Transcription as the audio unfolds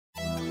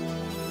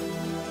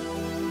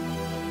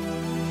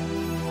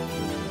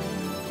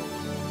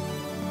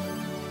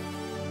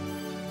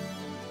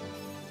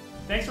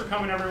Thanks for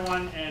coming,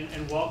 everyone,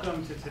 and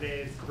welcome to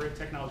today's Brit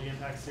Technology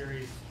Impact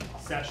Series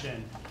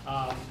session.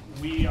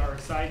 We are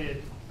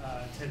excited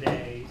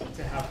today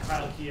to have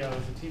Kyle Keogh,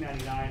 the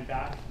T99,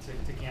 back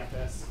to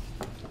campus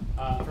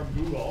from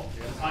Google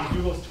on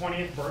Google's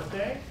 20th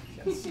birthday.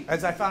 Yes.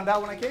 As I found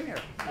out when I came here.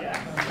 Yeah.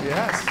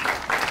 Yes.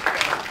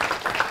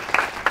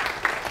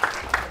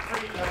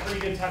 A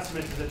pretty good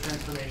testament to the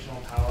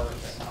transformational power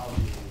of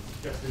technology.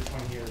 Just through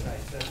 20 years, I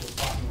was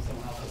talking with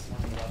someone else this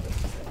morning about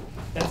this and said,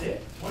 that's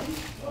it? 20?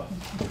 Oh.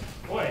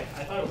 Boy,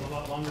 I thought it was a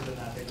lot longer than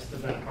that. They just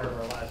have been a part of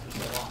our lives for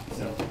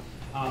so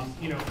long.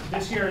 So,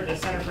 this year, the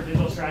Center for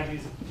Digital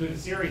Strategies through the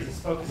series is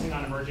focusing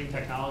on emerging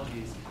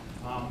technologies.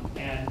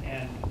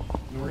 And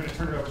we're going to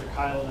turn it over to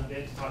Kyle in a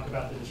bit to talk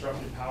about the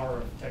disruptive power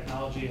of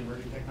technology,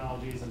 emerging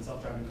technologies, and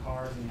self-driving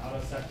cars in the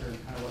auto sector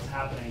and kind of what's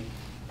happening.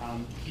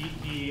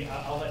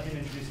 I'll let him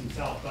introduce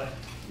himself, but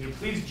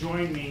please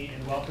join me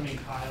in welcoming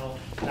Kyle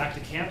back to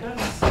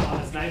campus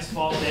on this nice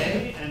fall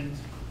day,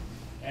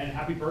 and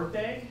happy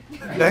birthday.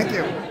 Thank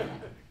you.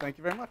 Thank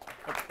you very much.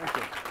 Thank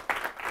you.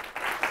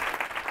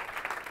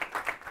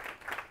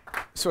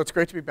 So it's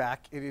great to be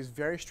back. It is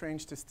very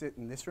strange to sit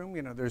in this room.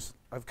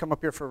 I've come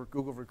up here for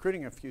Google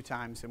recruiting a few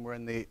times, and we're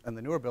in the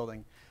newer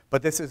building.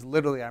 But this is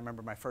literally, I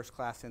remember my first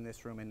class in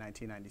this room in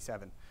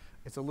 1997.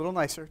 It's a little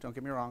nicer, don't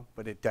get me wrong,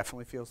 but it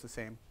definitely feels the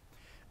same.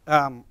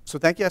 So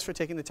thank you guys for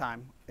taking the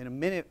time. In a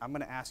minute, I'm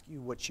going to ask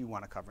you what you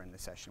want to cover in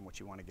this session, what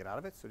you want to get out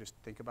of it. So just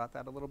think about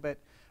that a little bit.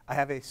 I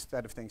have a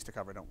set of things to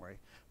cover, don't worry.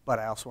 But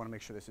I also want to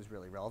make sure this is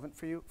really relevant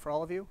for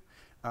all of you.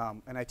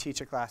 And I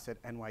teach a class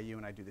at NYU,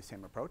 and I do the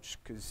same approach,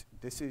 because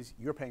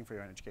you're paying for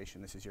your own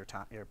education. This is your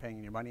time. You're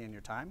paying your money and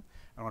your time.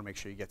 I want to make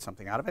sure you get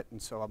something out of it.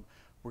 And so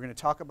we're going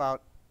to talk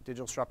about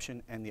digital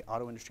disruption and the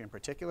auto industry in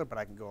particular, but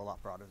I can go a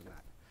lot broader than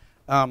that.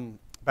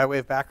 By way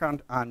of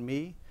background on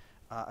me,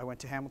 I went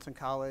to Hamilton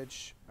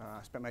College,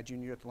 spent my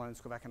junior year at the London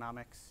School of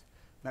Economics,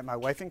 met my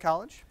wife in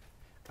college.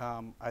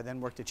 I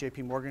then worked at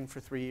JP Morgan for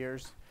 3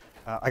 years.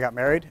 I got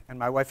married, and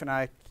my wife and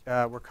I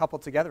were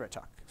coupled together at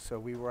Tuck. So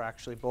we were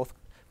actually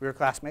we were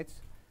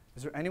classmates.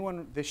 Is there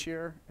anyone this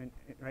year,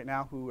 right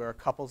now, who are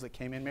couples that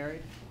came in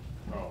married?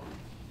 Oh,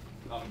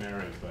 not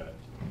married, but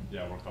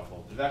yeah, we're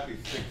couples. There's actually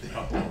 6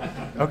 couples.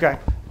 Okay.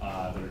 There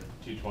are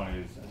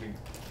T20s. I think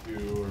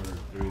 2 or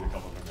 3 of the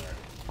couples are married.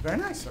 Very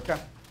nice. Okay.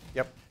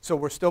 Yep. So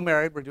we're still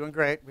married. We're doing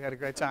great. We had a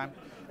great time.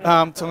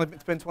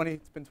 It's been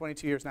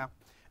 22 years now.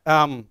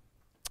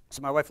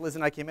 So my wife Liz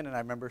and I came in, and I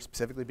remember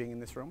specifically being in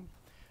this room.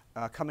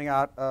 Coming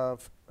out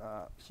of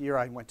here,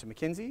 I went to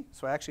McKinsey.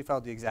 So I actually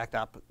followed the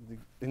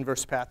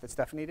inverse path that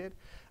Stephanie did.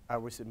 I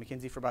was at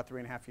McKinsey for about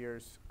 3.5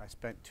 years. I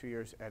spent 2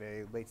 years at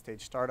a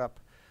late-stage startup,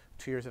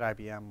 2 years at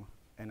IBM,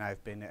 and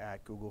I've been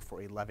at Google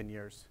for 11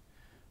 years.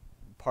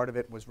 Part of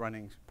it was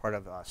running part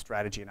of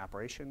strategy and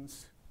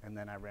operations. And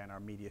then I ran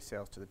our media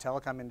sales to the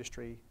telecom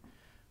industry,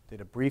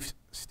 did a brief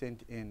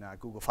stint in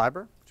Google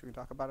Fiber, which we can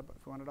talk about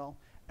if we want it all.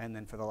 And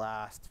then for the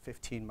last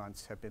 15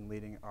 months have been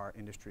leading our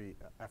industry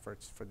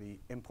efforts for the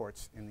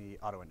imports in the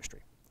auto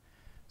industry.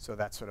 So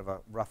that's sort of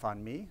a rough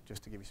on me,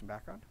 just to give you some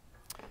background.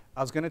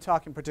 I was going to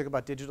talk in particular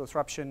about digital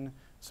disruption,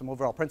 some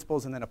overall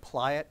principles, and then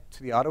apply it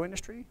to the auto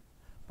industry.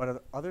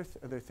 But are there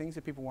things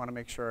that people want to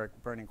make sure,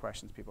 burning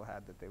questions people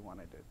had that they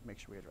wanted to make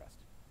sure we addressed?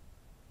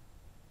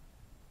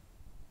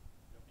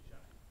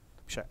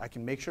 I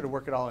can make sure to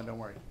work it all in, don't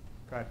worry.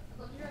 Go ahead. I'd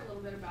love to hear a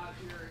little bit about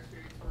your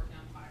experience working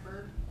on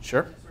fiber.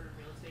 Sure. The sort of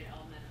real estate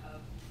element of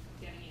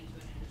getting into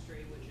an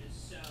industry which is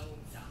so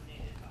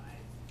dominated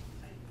by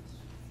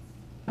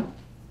Titans.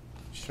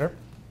 Sure.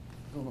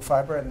 Google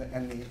Fiber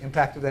and the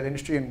impact of that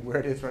industry and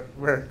where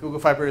Google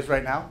Fiber is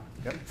right now.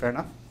 Yep, fair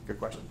enough. Good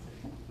question.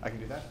 I can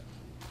do that.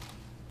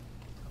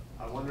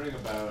 I'm wondering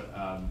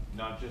about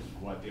not just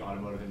what the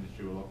automotive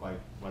industry will look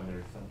like when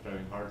there's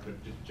self-driving cars,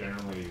 but just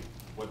generally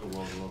what the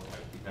world will look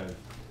like. Because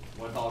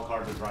once all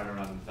cars are driving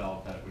around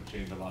themselves, that would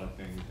change a lot of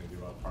things, maybe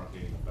about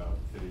parking, about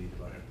cities,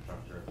 about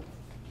infrastructure.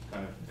 Just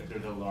kind of, if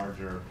there's a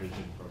larger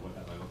vision for what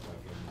that might look like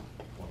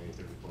in 20,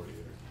 30, 40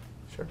 years.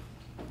 Sure.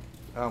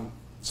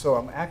 So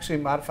I'm actually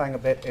modifying a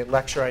bit a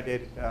lecture I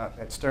did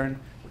at Stern,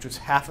 which was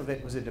half of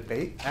it was a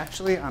debate,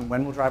 actually, on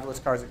when will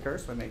driverless cars occur.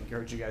 So I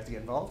encourage you guys to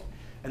get involved.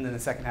 And then the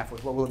second half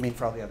was what will it mean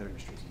for all the other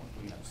industries? And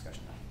we can have a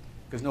discussion on it.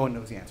 Because no one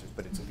knows the answers,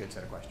 but it's a good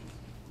set of questions.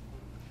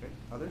 Okay,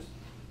 others?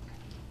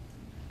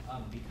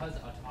 Because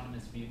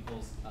autonomous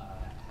vehicles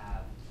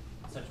have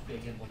such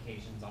big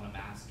implications on a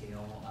mass scale,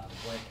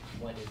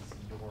 what is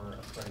your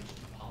approach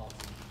to policy,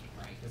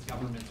 right? Because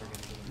governments are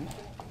going to get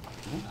involved.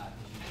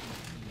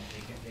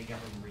 They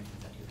govern reasons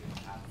that you're going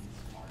to have these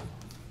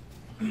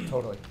cars.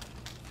 Totally.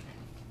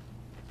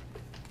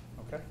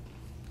 Okay.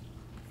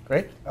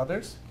 Great.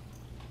 Others?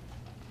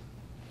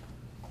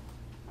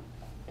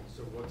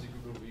 So what's the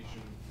Google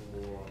vision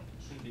for,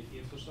 should the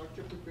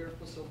infrastructure prepare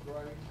for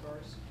self-driving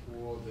cars,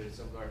 or the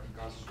self-driving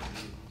cars should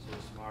be so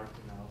smart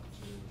enough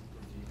to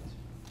predict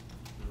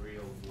the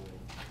real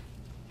world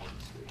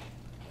industry?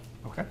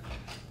 Okay.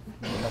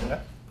 Cover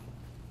that.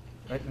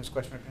 Right, there's a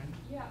question right behind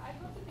you. Yeah, I'd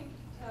love to think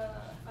to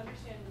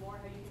understand more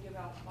how you think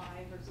about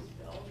buy versus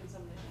build and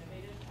some of the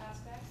innovative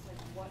aspects, like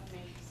what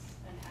makes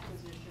an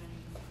acquisition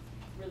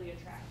really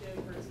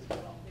attractive versus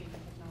developing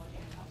technology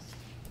in-house.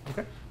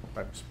 Okay,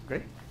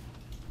 great.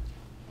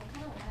 What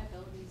kind of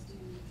liabilities do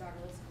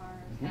driverless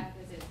cars have?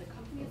 Is it the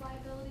company's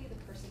liability, the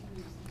person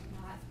who's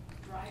not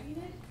driving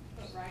it,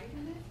 but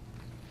riding in it?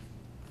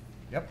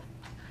 Yep.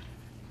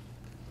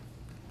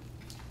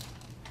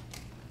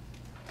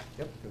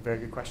 Yep, a very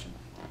good question.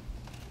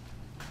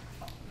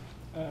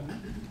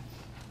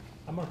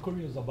 I'm more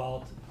curious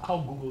about how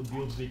Google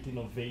deals with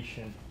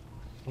innovation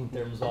in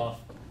terms of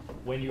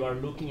when you are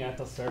looking at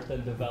a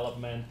certain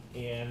development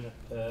and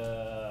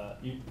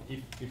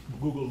if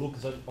Google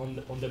looks at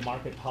on the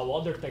market, how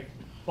other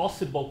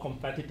possible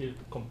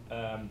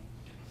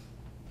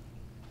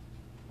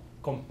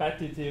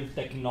competitive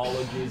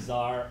technologies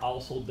are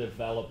also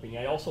developing.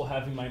 I also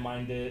have in my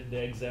mind the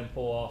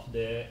example of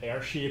the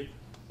airship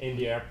and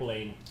the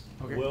airplane,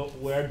 Okay.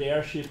 where the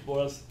airship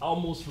was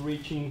almost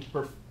reaching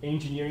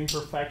engineering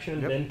perfection,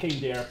 Yep. then came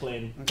the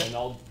airplane, Okay. and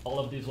all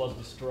of this was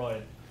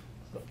destroyed.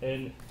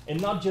 And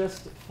not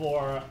just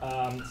for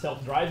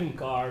self-driving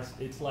cars,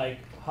 it's like,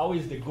 how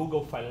is the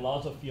Google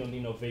philosophy on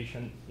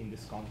innovation in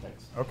this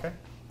context? Okay.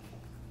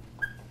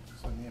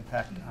 So the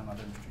impact on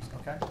other industries.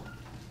 Okay.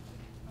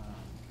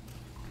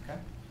 Okay.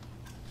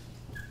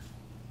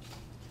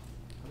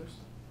 Others?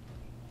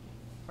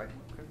 Right.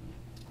 Okay.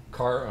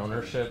 Car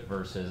ownership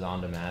versus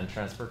on-demand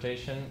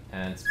transportation,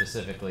 and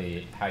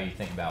specifically how you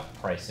think about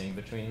pricing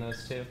between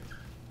those two.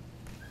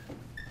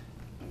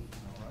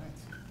 All right.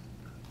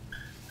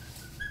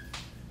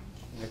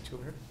 Next two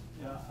over here.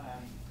 Yeah,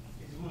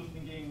 is Google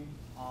thinking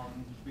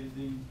on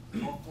building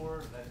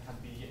software that can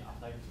be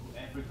applied to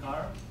every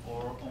car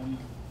or only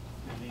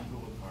building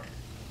Google cars?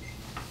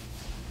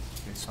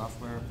 Okay,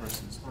 software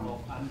versus Sort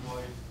of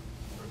Android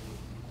versus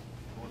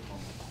Google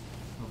phone.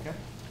 Okay.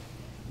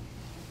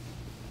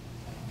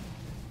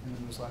 And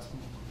then this last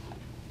one.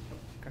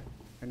 Okay.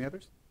 Any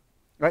others?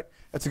 Right.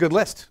 That's a good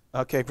list.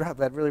 Okay,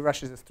 that really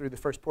rushes us through the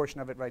first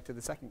portion of it right to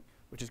the second,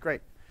 which is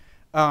great.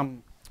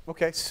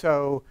 Okay,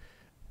 so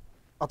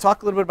I'll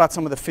talk a little bit about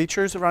some of the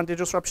features around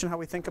digital disruption, how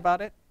we think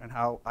about it, and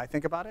how I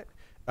think about it.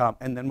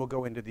 And then we'll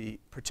go into the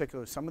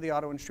particular, some of the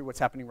auto industry, what's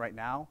happening right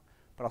now.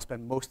 But I'll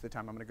spend most of the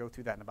time, I'm going to go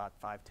through that in about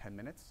 5-10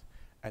 minutes.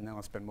 And then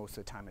I'll spend most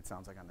of the time, it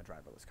sounds like, on the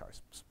driverless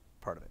cars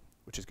part of it,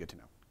 which is good to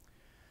know.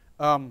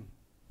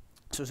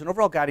 So it's an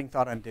overall guiding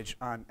thought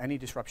on any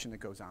disruption that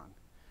goes on,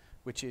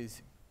 which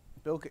is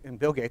Bill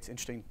Gates,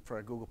 interesting for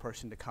a Google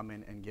person to come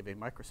in and give a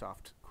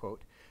Microsoft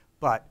quote,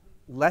 but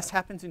less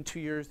happens in 2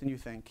 years than you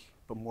think,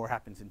 but more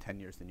happens in 10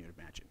 years than you'd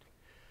imagined.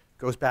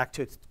 Goes back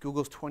to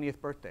Google's 20th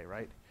birthday,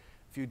 right?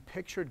 If you'd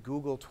pictured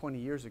Google 20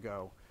 years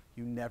ago,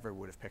 you never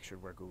would have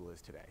pictured where Google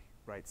is today,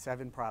 right?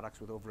 7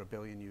 products with over 1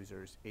 billion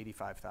users,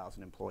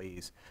 85,000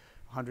 employees,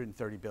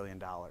 $130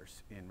 billion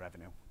in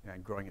revenue,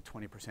 and growing at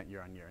 20%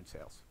 year on year in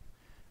sales.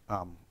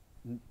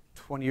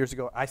 20 years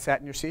ago, I sat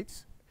in your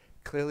seats.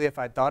 Clearly, if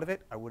I'd thought of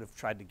it, I would have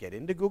tried to get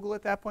into Google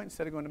at that point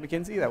instead of going to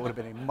McKinsey. That would have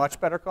been a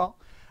much better call.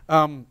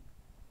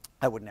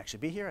 I wouldn't actually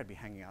be here. I'd be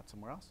hanging out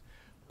somewhere else.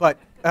 But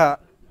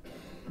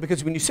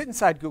because when you sit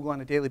inside Google on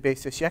a daily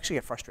basis, you actually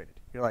get frustrated.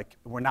 You're like,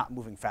 we're not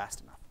moving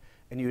fast enough.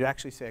 And you'd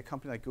actually say, a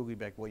company like Google, you'd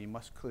be like, well, you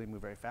must clearly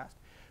move very fast.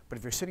 But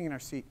if you're sitting in our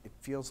seat, it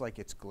feels like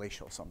it's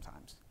glacial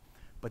sometimes.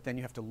 But then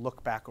you have to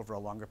look back over a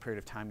longer period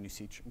of time and you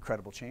see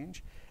incredible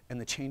change. And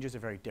the changes are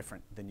very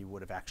different than you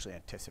would have actually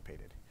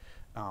anticipated.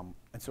 And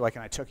so like,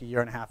 and I took a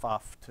year and a half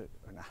off to,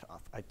 or not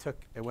off, I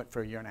went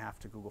for a year and a half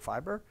to Google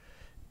Fiber.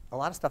 A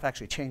lot of stuff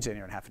actually changed in a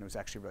year and a half, and it was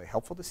actually really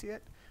helpful to see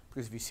it.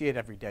 Because if you see it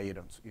every day,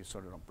 you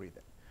sort of don't breathe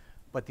it.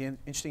 But the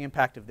interesting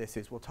impact of this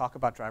is we'll talk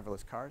about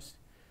driverless cars.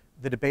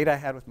 The debate I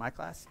had with my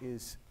class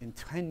is, in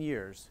 10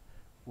 years,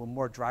 will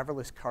more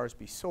driverless cars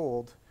be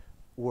sold,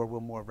 or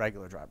will more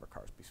regular driver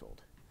cars be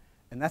sold?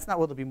 And that's not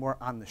will there be more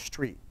on the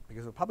street,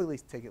 because it'll probably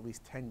take at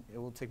least 10, it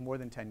will take more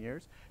than 10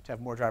 years to have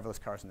more driverless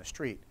cars on the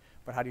street.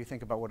 But how do you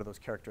think about what are those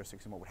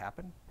characteristics and what would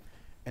happen?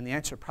 And the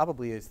answer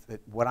probably is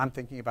that what I'm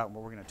thinking about and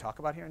what we're going to talk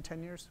about here in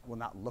 10 years will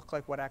not look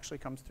like what actually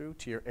comes through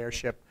to your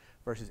airship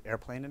versus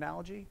airplane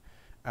analogy.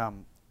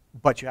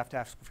 But you have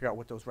to figure out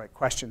what those right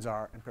questions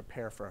are and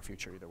prepare for a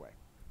future either way.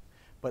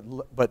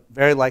 But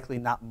very likely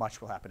not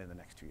much will happen in the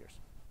next 2 years.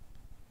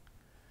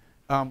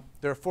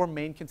 There are 4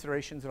 main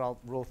considerations that I'll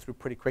roll through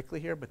pretty quickly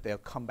here, but they'll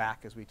come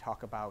back as we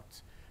talk about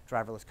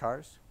driverless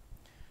cars.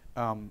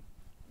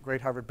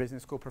 Great Harvard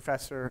Business School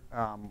professor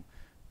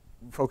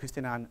focused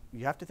in on,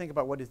 you have to think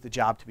about what is the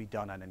job to be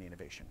done on any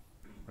innovation,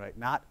 right?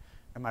 Not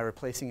am I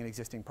replacing an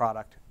existing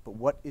product, but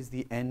what is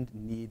the end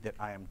need that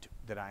I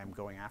am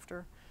going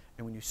after?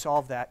 And when you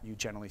solve that, you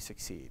generally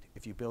succeed.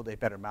 If you build a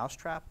better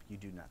mousetrap, you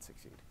do not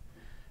succeed.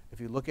 If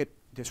you look at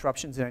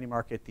disruptions in any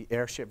market, the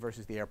airship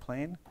versus the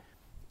airplane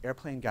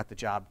got the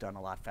job done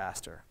a lot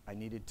faster.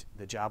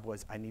 The job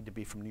was I need to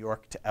be from New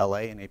York to LA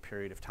in a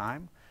period of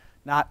time.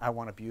 Not I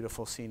want a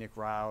beautiful scenic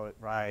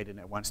ride and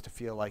it wants to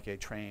feel like a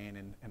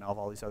train and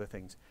all these other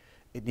things.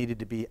 It needed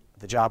to be,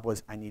 the job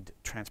was, I need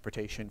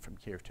transportation from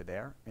here to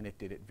there, and it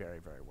did it very,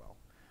 very well.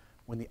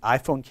 When the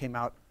iPhone came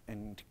out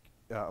and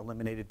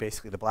eliminated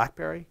basically the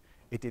BlackBerry,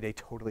 it did a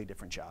totally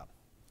different job.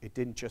 It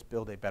didn't just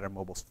build a better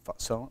mobile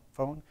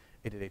phone,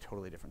 it did a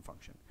totally different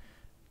function.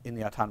 In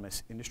the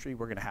autonomous industry,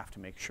 we're going to have to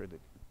make sure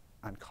that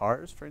on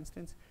cars, for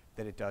instance,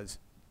 that it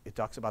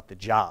talks about the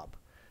job.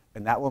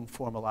 And that will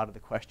inform a lot of the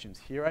questions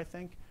here, I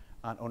think,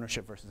 on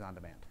ownership versus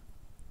on-demand.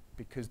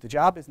 Because the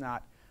job is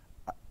not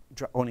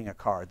owning a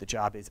car. The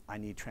job is I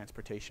need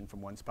transportation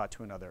from one spot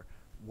to another,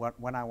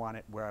 when I want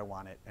it, where I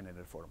want it, and at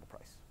an affordable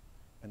price.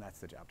 And that's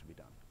the job to be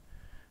done.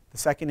 The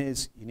second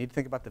is you need to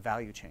think about the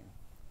value chain.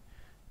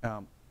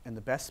 And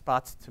the best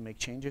spots to make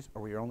changes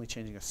are where you're only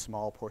changing a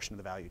small portion of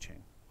the value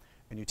chain.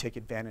 And you take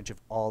advantage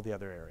of all the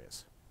other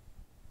areas.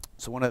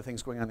 So one of the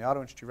things going on in the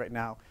auto industry right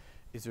now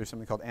is there's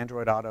something called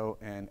Android Auto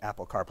and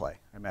Apple CarPlay.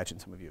 I imagine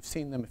some of you have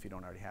seen them if you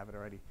don't already have it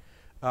already.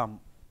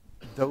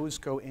 Those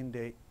go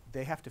into,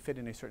 they have to fit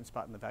in a certain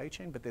spot in the value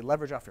chain, but they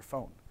leverage off your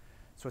phone.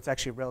 So it's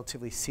actually a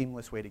relatively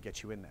seamless way to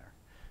get you in there.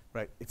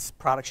 Right? It's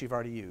products you've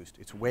already used.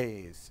 It's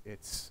Waze,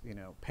 it's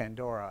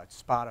Pandora,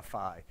 it's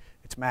Spotify,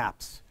 it's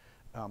Maps.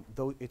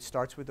 Though it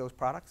starts with those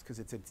products because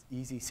it's an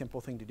easy, simple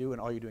thing to do,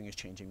 and all you're doing is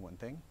changing one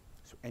thing.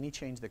 So any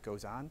change that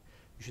goes on,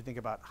 you should think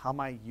about how am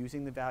I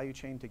using the value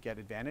chain to get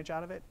advantage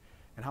out of it,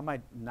 and how am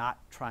I not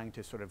trying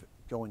to sort of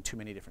go in too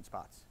many different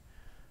spots.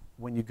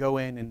 When you go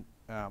in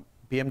and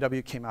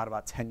BMW came out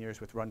about 10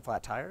 years with run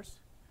flat tires,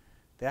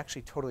 they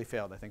actually totally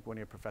failed. I think one of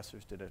your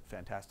professors did a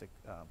fantastic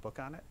book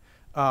on it.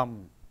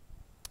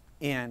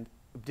 And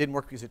it didn't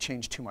work because it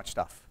changed too much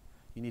stuff.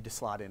 You need to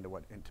slot into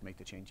to make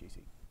the change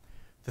easy.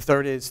 The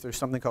third is there's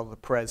something called the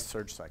Perez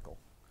surge cycle,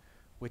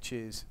 which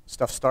is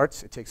stuff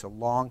starts, it takes a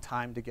long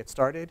time to get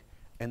started,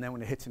 and then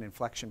when it hits an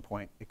inflection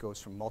point, it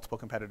goes from multiple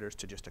competitors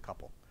to just a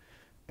couple.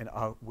 And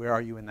where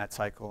are you in that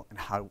cycle, and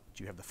how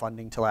do you have the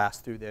funding to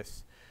last through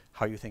this?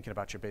 How are you thinking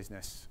about your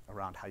business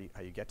around how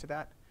you get to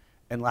that?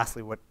 And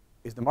lastly, what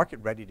is the market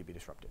ready to be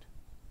disrupted?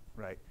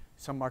 Right?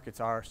 Some markets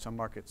are, some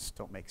markets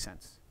don't make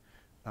sense.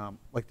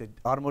 Like the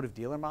automotive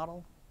dealer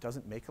model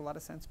doesn't make a lot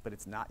of sense, but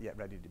it's not yet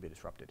ready to be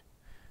disrupted.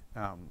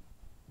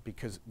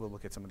 Because we'll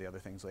look at some of the other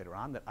things later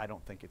on that I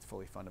don't think it's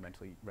fully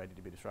fundamentally ready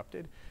to be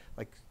disrupted.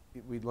 Like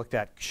we looked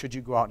at, should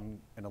you go out and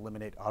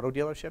eliminate auto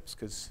dealerships?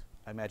 Because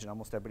I imagine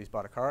almost everybody's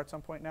bought a car at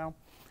some point now.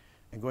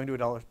 And going to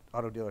an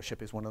auto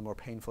dealership is one of the more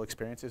painful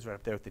experiences right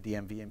up there with the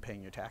DMV and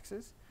paying your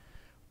taxes.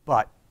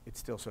 But it's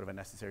still sort of a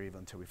necessary evil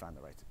until we find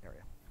the right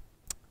area.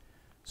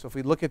 So if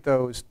we look at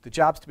those, the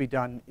jobs to be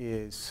done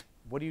is,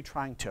 what are you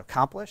trying to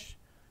accomplish?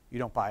 You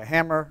don't buy a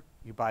hammer,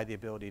 you buy the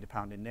ability to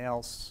pound in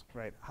nails,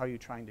 right? How are you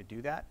trying to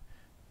do that?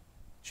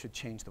 Should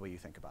change the way you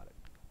think about it.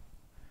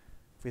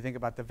 If we think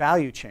about the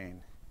value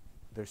chain,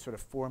 there's sort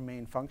of four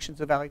main functions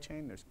of value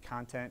chain. There's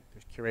content,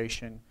 there's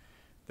curation,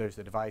 there's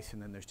the device,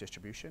 and then there's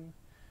distribution.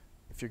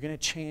 If you're going to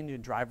change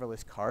in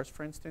driverless cars,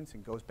 for instance,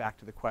 and goes back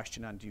to the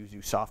question on do you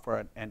use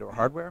software and or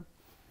hardware,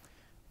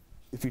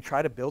 if you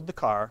try to build the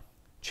car,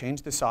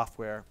 change the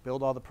software,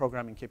 build all the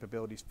programming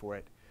capabilities for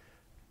it,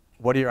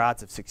 what are your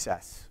odds of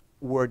success?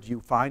 Or do you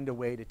find a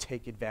way to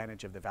take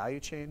advantage of the value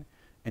chain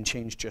and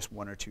change just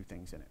one or two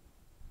things in it?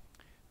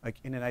 Like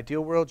in an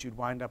ideal world, you'd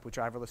wind up with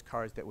driverless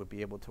cars that would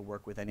be able to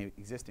work with any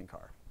existing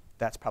car.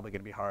 That's probably going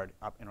to be hard.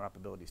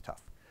 Interoperability is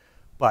tough.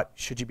 But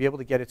should you be able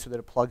to get it so that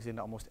it plugs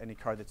into almost any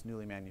car that's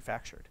newly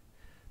manufactured?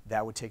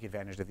 That would take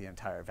advantage of the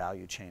entire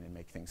value chain and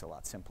make things a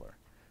lot simpler.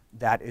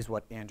 That is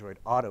what Android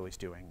Auto is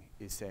doing,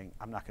 is saying,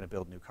 I'm not going to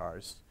build new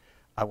cars.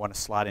 I want to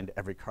slot into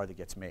every car that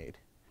gets made.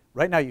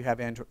 Right now, you have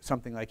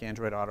something like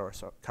Android Auto or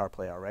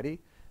CarPlay already.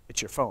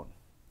 It's your phone.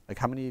 Like,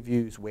 how many of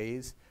you use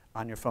Waze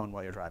on your phone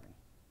while you're driving?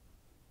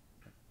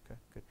 Okay,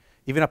 good.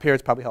 Even up here,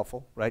 it's probably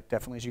helpful, right?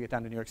 Definitely as you get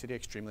down to New York City,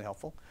 extremely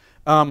helpful.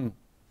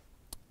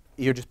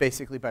 You're just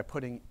basically, by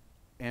putting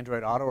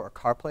Android Auto or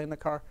CarPlay in the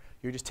car,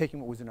 you're just taking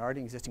what was an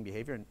already existing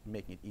behavior and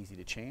making it easy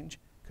to change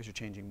because you're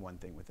changing one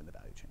thing within the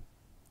value chain.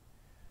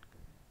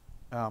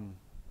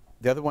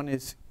 The other one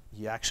is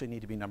you actually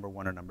need to be number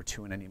one or number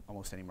two in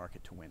almost any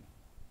market to win.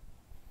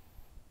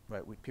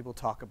 Right? People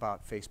talk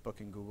about Facebook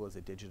and Google as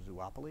a digital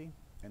duopoly,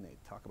 and they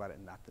talk about it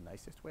in not the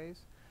nicest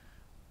ways.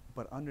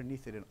 But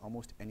underneath it, in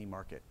almost any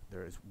market,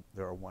 there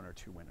are one or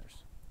two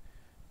winners.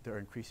 There are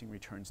increasing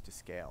returns to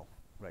scale.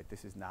 Right?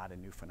 This is not a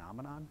new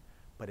phenomenon,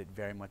 but it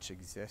very much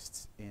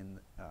exists in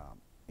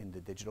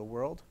the digital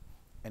world,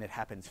 and it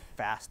happens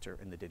faster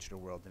in the digital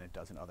world than it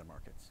does in other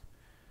markets.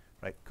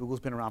 Right? Google's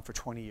been around for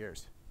 20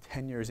 years.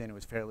 10 years in, it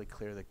was fairly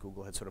clear that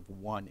Google had sort of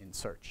won in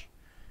search.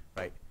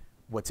 Right?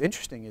 What's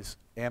interesting is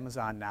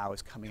Amazon now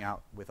is coming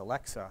out with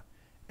Alexa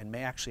and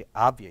may actually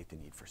obviate the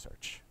need for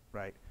search.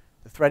 Right?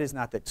 The threat is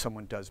not that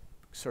someone does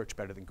search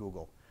better than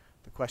Google.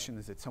 The question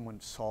is that someone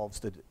solves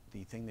the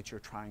thing that you're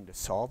trying to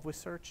solve with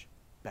search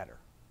better.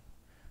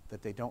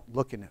 That they don't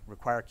look and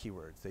require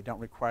keywords. They don't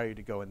require you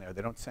to go in there.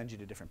 They don't send you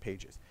to different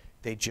pages.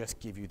 They just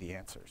give you the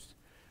answers.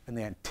 And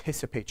they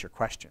anticipate your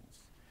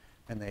questions.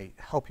 and they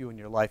help you in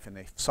your life, and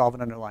they solve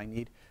an underlying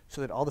need, so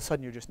that all of a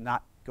sudden you're just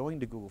not going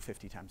to Google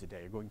 50 times a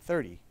day. You're going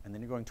 30, and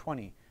then you're going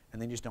 20,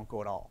 and then you just don't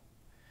go at all.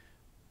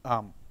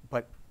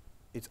 But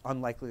it's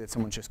unlikely that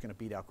someone's just going to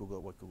beat out Google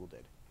at what Google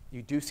did.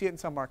 You do see it in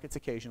some markets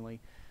occasionally.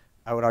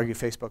 I would argue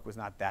Facebook was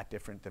not that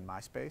different than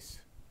MySpace,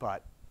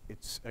 but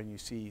and you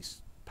see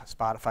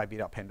Spotify beat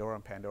out Pandora,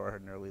 and Pandora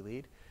had an early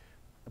lead,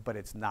 but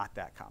it's not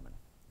that common.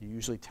 You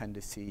usually tend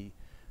to see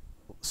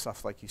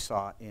stuff like you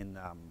saw in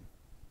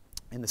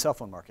the cell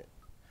phone market,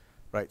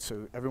 right?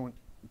 So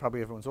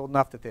probably everyone's old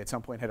enough that they at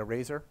some point had a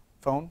Razr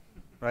phone,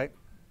 right?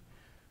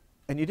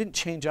 And you didn't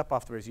change up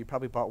off the Razr. You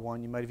probably bought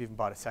one. You might have even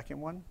bought a second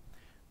one.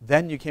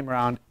 Then you came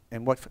around,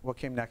 and what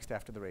came next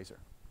after the Razr?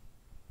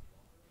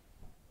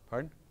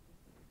 Pardon?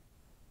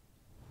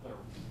 The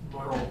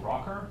Motorola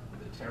Rocker,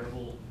 the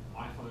terrible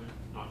iPhone,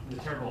 not the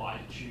terrible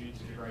iTunes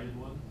integrated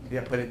one.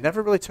 Yeah, but it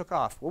never really took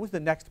off. What was the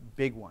next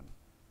big one?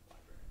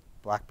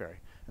 BlackBerry.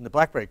 And the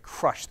BlackBerry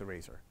crushed the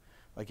Razr.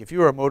 Like if you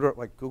were a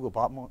like Google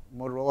bought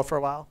Motorola for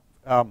a while,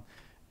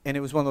 and it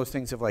was one of those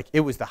things of like,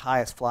 it was the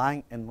highest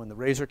flying, and when the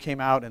Razr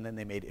came out, and then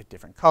they made it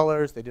different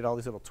colors, they did all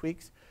these little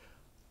tweaks,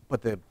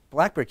 but the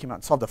BlackBerry came out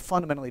and solved a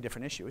fundamentally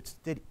different issue.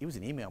 It was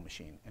an email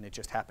machine, and it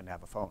just happened to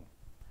have a phone.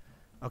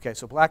 Okay,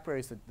 so BlackBerry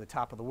is the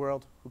top of the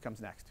world. Who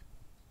comes next?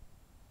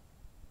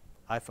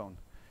 iPhone.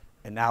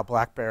 And now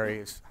BlackBerry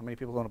is, how many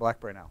people own a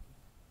BlackBerry now?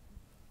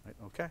 Right,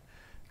 okay.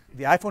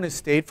 The iPhone has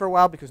stayed for a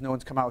while because no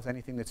one's come out with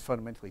anything that's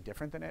fundamentally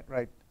different than it,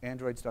 right?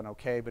 Android's done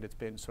okay, but it's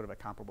been sort of a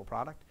comparable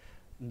product.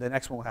 And the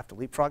next one will have to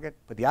leapfrog it.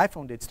 But the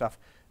iPhone did stuff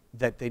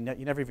that you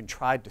never even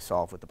tried to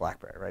solve with the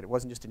BlackBerry, right? It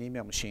wasn't just an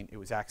email machine. It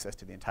was access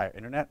to the entire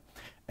internet.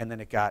 And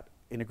then it got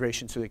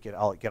integration so that it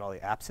could get all the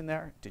apps in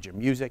there. It did your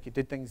music. It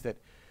did things that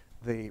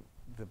the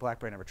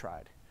BlackBerry never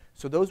tried.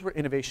 So those were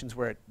innovations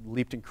where it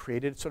leaped and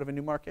created sort of a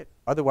new market.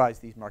 Otherwise,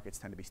 these markets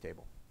tend to be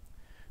stable,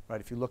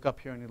 right? If you look up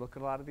here and you look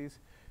at a lot of these,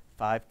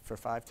 for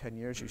 5-10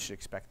 years, you should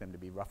expect them to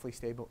be roughly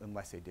stable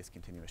unless a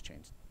discontinuous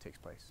change takes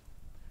place.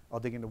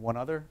 I'll dig into one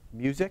other,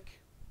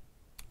 music.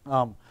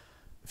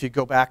 If you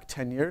go back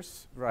 10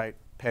 years, right,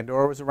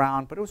 Pandora was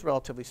around, but it was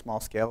relatively small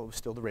scale. It was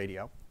still the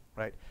radio,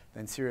 right?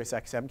 Then Sirius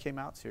XM came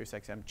out. Sirius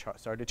XM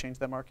started to change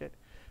that market.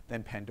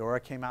 Then Pandora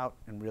came out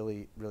and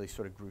really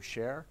sort of grew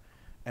share.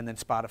 And then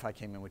Spotify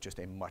came in with just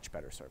a much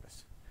better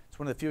service. It's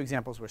one of the few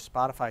examples where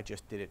Spotify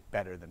just did it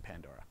better than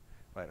Pandora,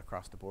 right,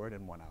 across the board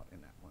and won out in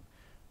that one.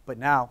 But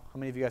now, how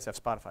many of you guys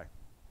have Spotify?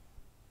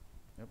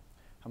 Yep.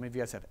 How many of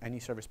you guys have any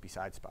service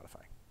besides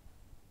Spotify?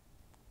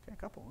 Okay, a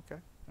couple,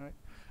 okay, all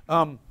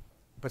right.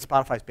 But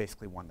Spotify's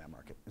basically won that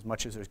market. As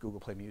much as there's Google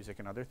Play Music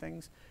and other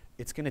things,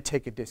 it's going to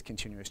take a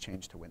discontinuous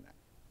change to win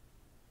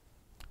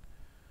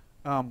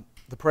that.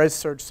 The Perez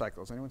surge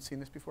cycles. Anyone seen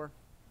this before?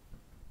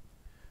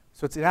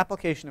 So it's an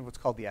application of what's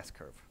called the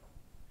S-curve.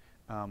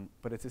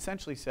 But it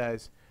essentially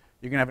says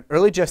you're going to have an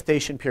early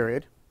gestation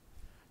period.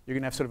 You're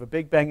going to have sort of a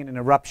big bang and an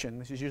eruption.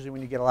 This is usually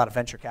when you get a lot of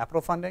venture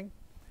capital funding.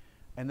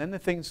 And then the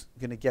thing's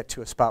going to get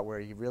to a spot where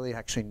you really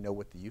actually know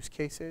what the use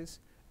case is,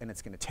 and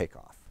it's going to take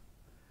off.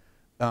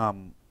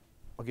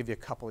 I'll give you a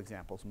couple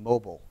examples.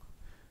 Mobile.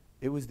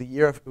 It was the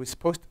year of, it was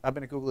supposed to, I've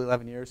been at Google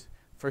 11 years.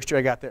 First year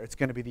I got there, it's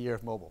going to be the year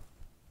of mobile.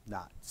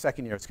 Not.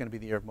 Second year, it's going to be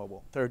the year of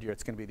mobile. Third year,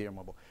 it's going to be the year of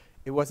mobile.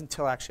 It wasn't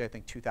until actually, I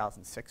think,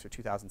 2006 or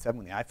 2007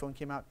 when the iPhone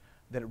came out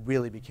that it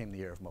really became the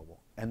year of mobile.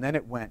 And then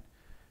it went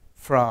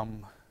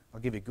from,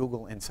 I'll give you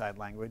Google inside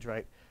language,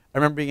 right? I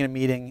remember being in a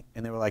meeting,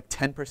 and they were like,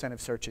 10%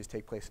 of searches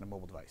take place in a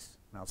mobile device.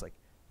 And I was like,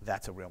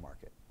 that's a real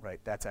market, right?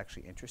 That's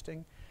actually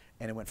interesting.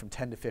 And it went from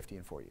 10 to 50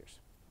 in 4 years,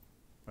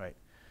 right?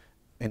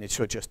 And it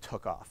just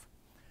took off.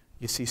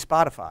 You see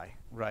Spotify,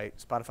 right?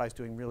 Spotify's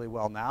doing really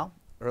well now.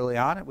 Early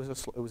on, it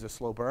was a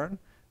slow burn.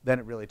 Then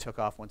it really took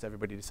off once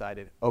everybody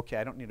decided, okay,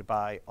 I don't need to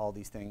buy all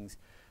these things.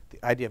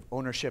 The idea of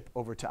ownership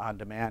over to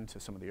on-demand, so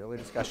some of the early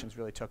discussions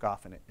really took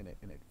off and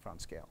it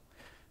found scale.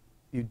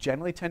 You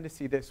generally tend to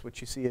see this.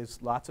 What you see is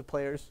lots of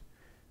players.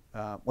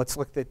 Let's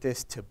look at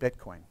this to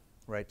Bitcoin,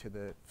 right,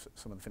 to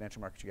some of the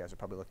financial markets you guys are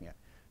probably looking at.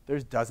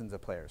 There's dozens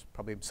of players.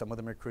 Probably some of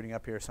them are recruiting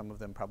up here. Some of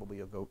them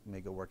probably may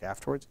go work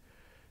afterwards.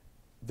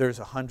 There's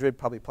 100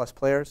 probably plus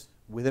players.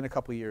 Within a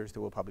couple of years,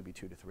 there will probably be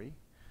 2 to 3.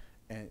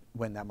 And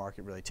when that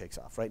market really takes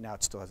off. Right now,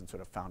 it still hasn't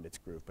sort of found its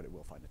groove, but it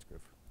will find its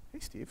groove. Hey,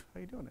 Steve, how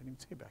you doing? I didn't even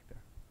see you back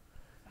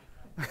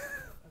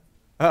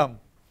there.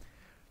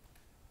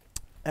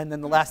 And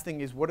then the last thing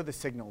is, what are the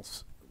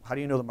signals? How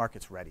do you know the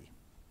market's ready,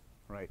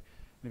 right?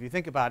 And if you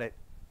think about it,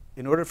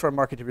 in order for a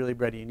market to really be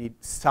ready, you need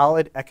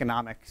solid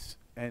economics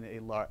and a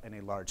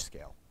large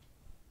scale,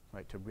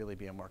 right, to really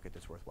be a market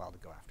that's worthwhile to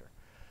go after.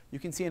 You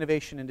can see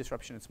innovation and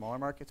disruption in smaller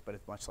markets, but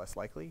it's much less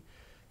likely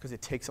because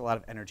it takes a lot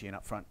of energy and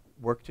upfront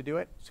work to do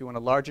it. So you want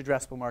a large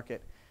addressable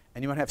market,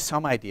 and you want to have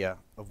some idea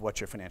of what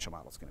your financial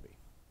model is going to be.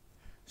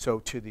 So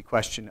to the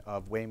question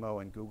of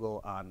Waymo and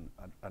Google on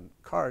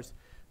cars,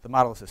 the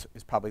model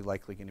is probably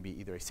likely going to be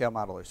either a sale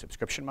model or a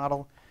subscription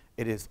model.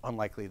 It is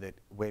unlikely that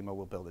Waymo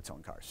will build its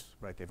own cars,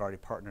 right? They've already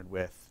partnered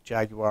with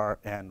Jaguar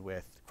and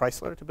with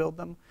Chrysler to build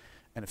them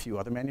and a few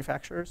other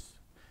manufacturers.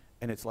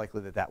 and it's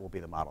likely that that will be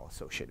the model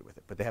associated with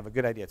it. But they have a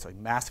good idea. It's a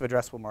massive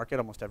addressable market.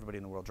 Almost everybody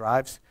in the world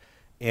drives.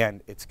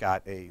 And it's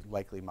got a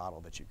likely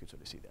model that you could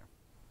sort of see there.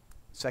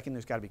 Second,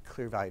 there's got to be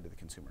clear value to the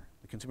consumer.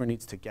 The consumer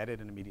needs to get it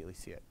and immediately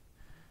see it.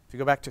 If you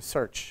go back to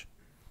search,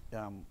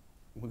 when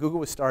Google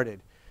was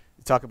started,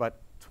 you talk about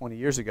 20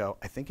 years ago,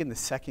 I think in the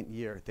second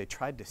year, they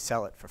tried to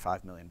sell it for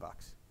 $5 million,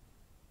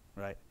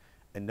 right?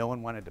 And no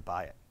one wanted to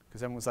buy it.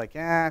 Because everyone was like,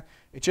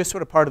 it's just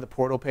sort of part of the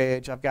portal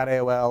page. I've got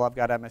AOL, I've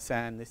got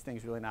MSN. This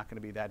thing's really not going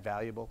to be that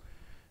valuable.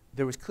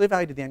 There was clear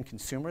value to the end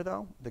consumer,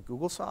 though, that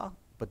Google saw,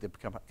 but the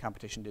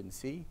competition didn't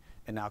see.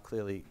 And now,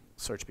 clearly,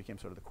 search became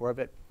sort of the core of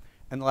it.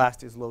 And the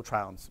last is low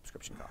trial and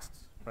subscription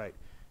costs, right?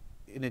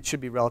 And it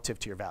should be relative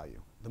to your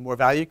value. The more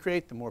value you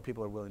create, the more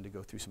people are willing to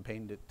go through some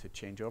pain to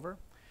change over.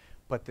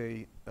 But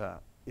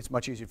it's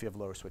much easier if you have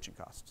lower switching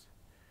costs.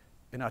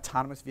 In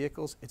autonomous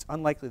vehicles, it's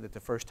unlikely that the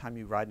first time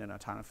you ride in an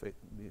autonomous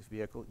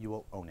vehicle, you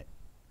will own it.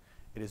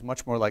 It is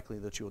much more likely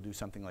that you will do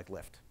something like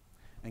Lyft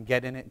and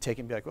get in it and take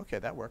it and be like, OK,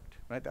 that worked,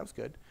 right? That was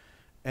good.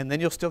 And then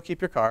you'll still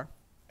keep your car.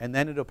 And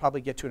then it'll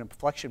probably get to an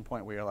inflection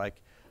point where you're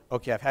like,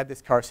 OK, I've had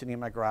this car sitting in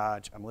my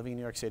garage. I'm living in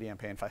New York City. I'm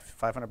paying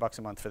 $500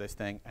 a month for this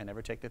thing. I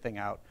never take the thing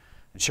out.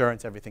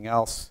 Insurance, everything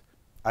else.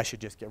 I should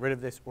just get rid of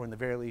this. Or in the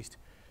very least,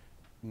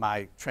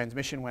 my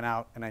transmission went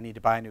out and I need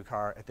to buy a new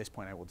car. At this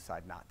point, I will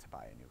decide not to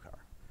buy a new car.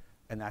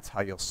 And that's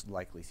how you'll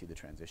likely see the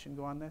transition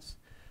go on this.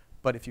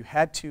 But if you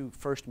had to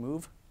first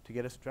move to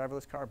get a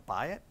driverless car,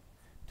 buy it,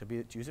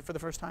 to use it for the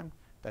first time,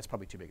 that's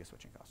probably too big a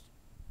switching cost.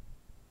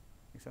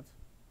 Make sense?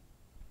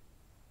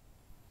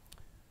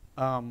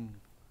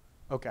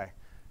 OK.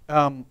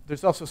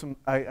 There's also some,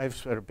 I've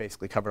sort of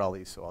basically covered all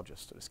these, so I'll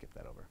just sort of skip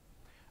that over.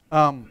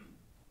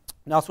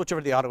 Now I'll switch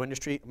over to the auto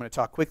industry. I'm going to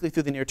talk quickly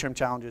through the near-term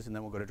challenges, and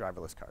then we'll go to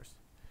driverless cars.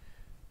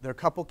 There are a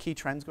couple key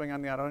trends going on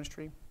in the auto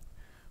industry.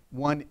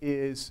 One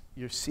is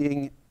you're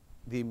seeing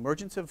the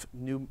emergence of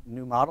new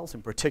models,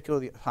 in particular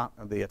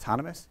the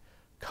autonomous,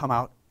 come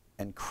out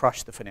and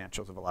crush the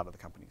financials of a lot of the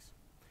companies.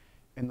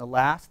 In the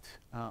last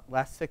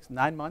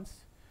 9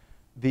 months,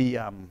 the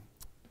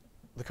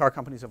car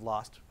companies have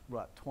lost,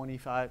 what,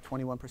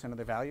 21% of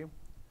their value?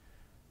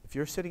 If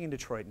you're sitting in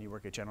Detroit and you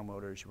work at General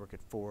Motors, you work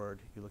at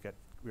Ford, you work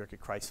at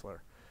Chrysler,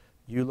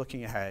 you're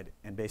looking ahead,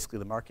 and basically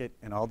the market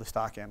and all the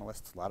stock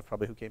analysts, a lot of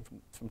probably who came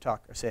from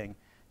Tuck, are saying,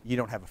 you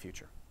don't have a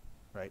future.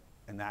 Right?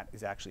 And that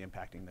is actually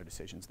impacting their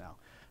decisions now.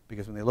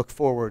 Because when they look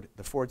forward,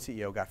 the Ford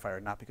CEO got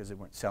fired not because they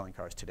weren't selling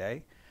cars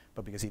today,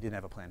 but because he didn't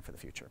have a plan for the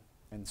future.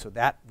 And so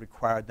that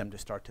required them to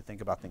start to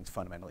think about things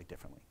fundamentally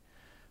differently.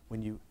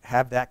 When you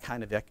have that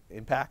kind of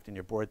impact and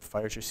your board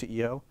fires your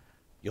CEO,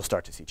 you'll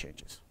start to see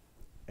changes.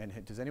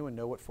 And does anyone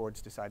know what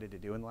Ford's decided to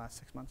do in the last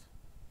 6 months?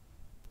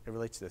 It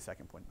relates to the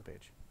second point on the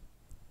page.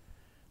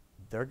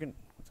 They're going to,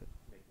 what's it?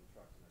 Making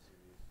trucks and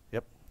SUVs.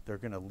 Yep, they're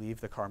going to leave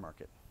the car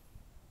market.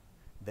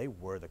 They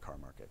were the car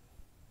market,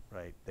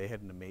 right? They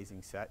had an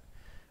amazing set.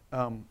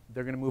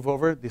 They're going to move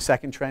over. The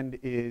second trend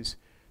is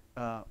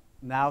now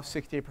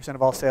 68%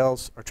 of all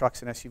sales are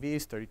trucks and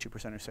SUVs,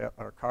 32%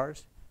 are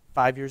cars.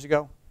 5 years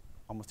ago,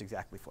 almost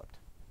exactly flipped.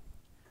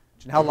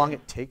 Do you know how long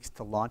it takes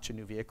to launch a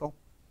new vehicle?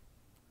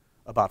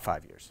 About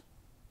 5 years.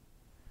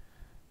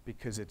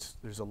 Because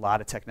there's a lot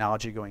of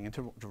technology going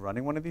into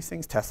running one of these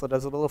things. Tesla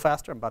does it a little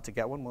faster. I'm about to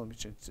get one. We'll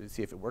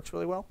see if it works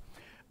really well.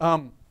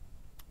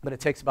 But it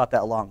takes about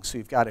that long. So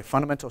you've got a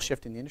fundamental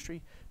shift in the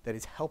industry that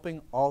is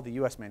helping all the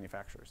US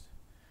manufacturers,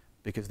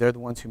 because they're the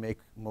ones who make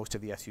most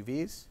of the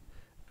SUVs,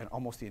 and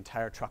almost the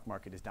entire truck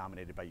market is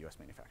dominated by US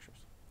manufacturers.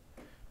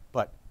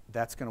 But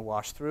that's going to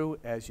wash through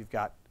as you've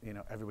got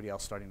everybody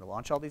else starting to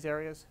launch all these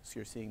areas. So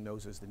you're seeing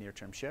those as the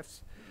near-term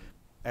shifts.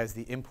 As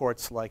the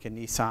imports like a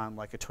Nissan,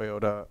 like a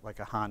Toyota, like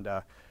a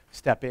Honda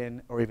step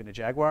in, or even a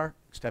Jaguar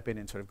step in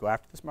and sort of go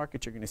after this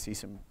market, you're going to see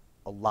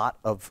a lot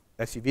of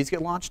SUVs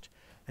get launched,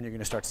 and you're going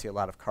to start to see a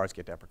lot of cars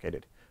get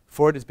deprecated.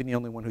 Ford has been the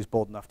only one who's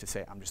bold enough to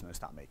say, I'm just going to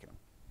stop making them.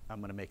 I'm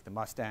going to make the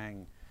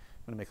Mustang.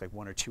 I'm going to make like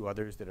 1 or 2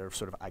 others that are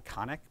sort of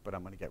iconic, but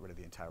I'm going to get rid of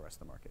the entire rest of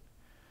the market.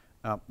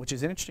 Which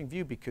is an interesting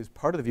view, because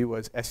part of the view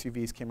was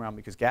SUVs came around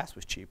because gas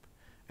was cheap.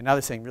 And now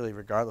they're saying, really,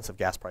 regardless of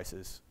gas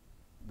prices,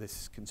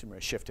 this consumer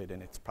has shifted,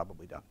 and it's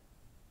probably done.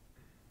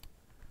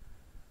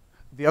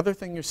 The other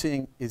thing you're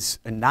seeing is,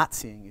 and not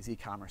seeing, is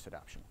e-commerce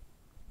adoption.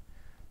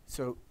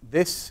 So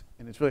this,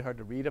 and it's really hard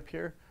to read up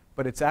here,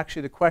 but it's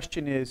actually, the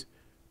question is,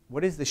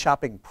 what is the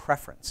shopping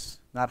preference?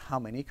 Not how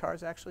many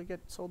cars actually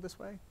get sold this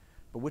way,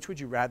 but which would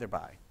you rather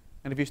buy?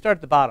 And if you start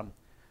at the bottom,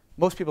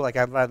 most people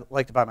I'd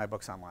like to buy my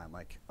books online.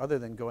 Like, other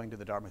than going to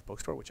the Dartmouth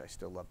bookstore, which I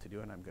still love to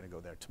do, and I'm going to go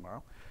there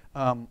tomorrow,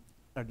 or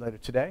later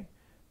today,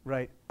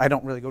 right? I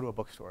don't really go to a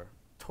bookstore.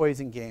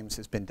 Toys and games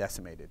has been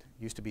decimated.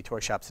 Used to be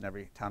toy shops in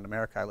every town in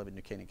America. I live in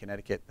New Canaan,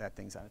 Connecticut. That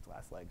thing's on its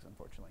last legs,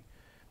 unfortunately.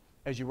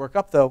 As you work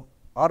up, though,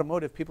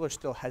 automotive, people are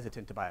still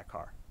hesitant to buy a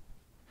car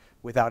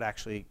without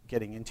actually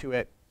getting into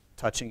it,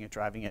 touching it,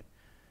 driving it.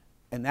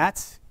 And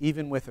that's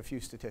even with a few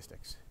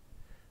statistics.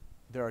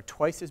 There are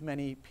twice as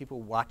many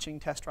people watching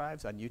test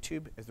drives on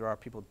YouTube as there are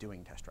people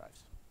doing test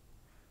drives.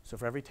 So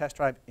for every test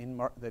drive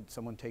that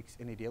someone takes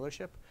in a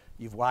dealership,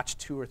 you've watched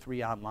 2 or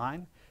 3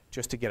 online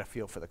just to get a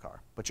feel for the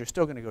car. But you're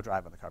still going to go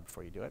drive on the car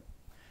before you do it.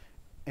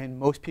 And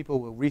most people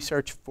will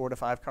research 4 to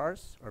 5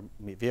 cars or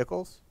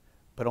vehicles,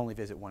 but only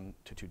visit 1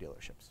 to 2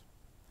 dealerships.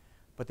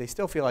 But they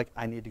still feel like,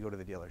 I need to go to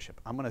the dealership.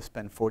 I'm going to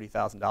spend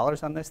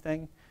 $40,000 on this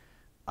thing.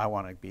 I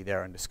want to be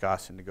there and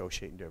discuss and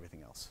negotiate and do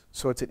everything else.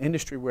 So it's an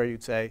industry where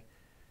you'd say,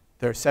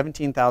 there are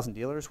 17,000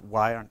 dealers.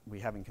 Why aren't we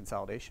having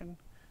consolidation?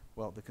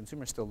 Well, the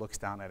consumer still looks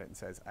down at it and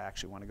says, I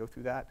actually want to go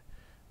through that.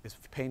 As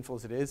painful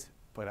as it is,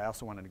 but I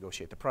also want to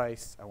negotiate the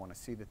price. I want to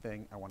see the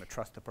thing. I want to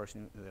trust the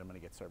person that I'm going to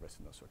get service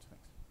and those sorts of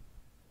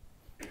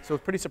things. So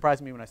it's pretty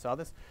surprising me when I saw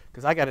this,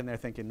 because I got in there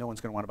thinking no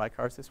one's going to want to buy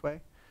cars this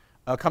way.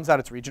 It comes out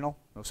it's regional,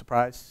 no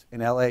surprise.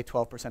 In LA,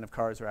 12% of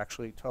cars are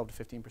actually, 12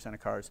 to 15% of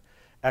cars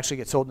actually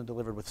get sold and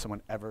delivered with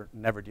someone never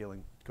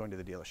going to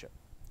the dealership.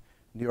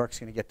 New York's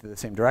going to get to the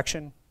same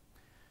direction.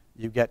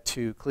 You get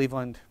to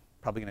Cleveland,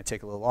 probably going to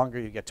take a little longer.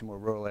 You get to more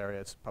rural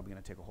areas, probably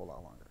going to take a whole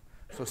lot longer.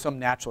 So some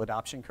natural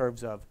adoption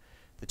curves of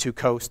the 2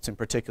 coasts, in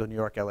particular New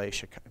York, LA,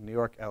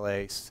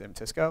 San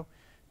Francisco,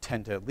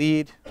 tend to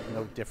lead,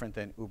 no different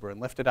than Uber and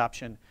Lyft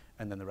adoption,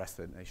 and then the rest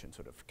of the nation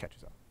sort of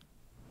catches up.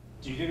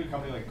 Do you think a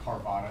company like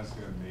Carvana is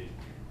going to make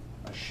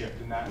a shift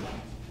in that?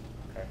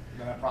 Okay.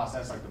 In that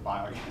process, like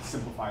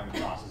simplifying the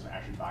process of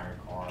actually buying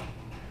a car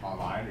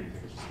online, or do you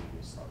think it's just going to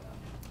be a slow down?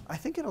 I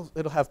think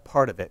it'll have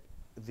part of it.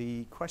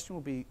 The question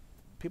will be,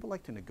 people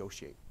like to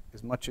negotiate.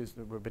 As much as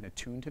we've been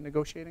attuned to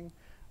negotiating,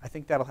 I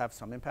think that'll have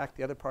some impact.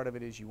 The other part of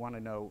it is you want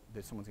to know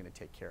that someone's going to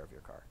take care of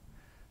your car.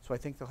 So I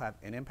think they'll have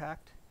an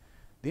impact.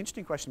 The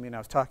interesting question to me, and I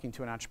was talking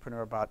to an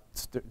entrepreneur about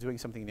doing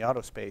something in the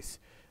auto space,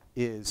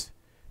 is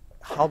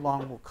how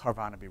long will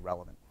Carvana be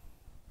relevant,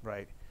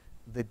 right?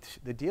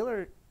 The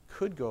dealer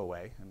could go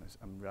away, and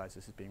I realize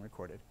this is being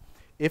recorded.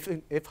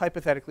 If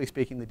hypothetically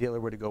speaking, the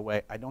dealer were to go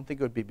away, I don't think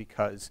it would be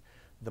because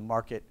the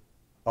market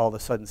all of a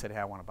sudden said, hey,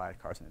 I want to buy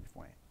cars in a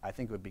different way. I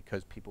think it would be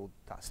because people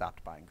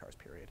stopped buying cars,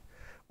 period.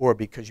 Or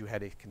because you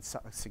had a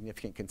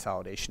significant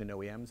consolidation in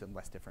OEMs and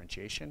less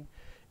differentiation,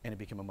 and it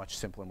became a much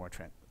simpler, more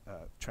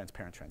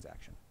transparent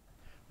transaction.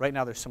 Right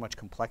now, there's so much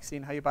complexity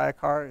in how you buy a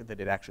car that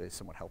it actually is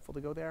somewhat helpful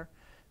to go there.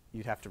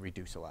 You'd have to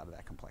reduce a lot of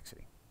that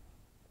complexity.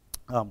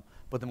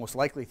 But the most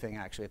likely thing,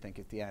 actually, I think,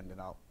 at the end,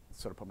 and I'll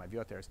sort of put my view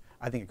out there, is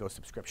I think it goes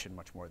subscription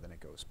much more than it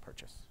goes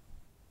purchase.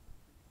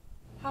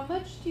 How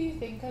much do you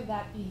think of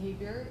that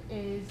behavior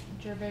is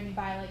driven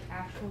by like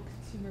actual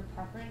consumer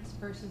preference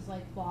versus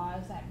like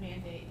laws that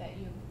mandate that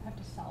you have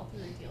to sell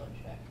through a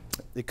dealership?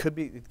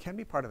 It can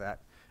be part of that.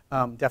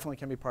 Definitely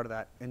can be part of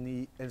that.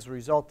 And as a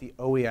result, the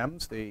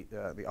OEMs, the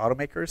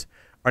automakers,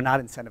 are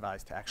not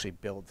incentivized to actually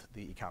build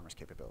the e-commerce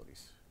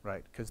capabilities,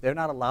 right? Because they're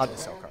not allowed to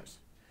sell cars.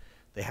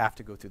 They have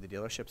to go through the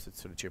dealerships.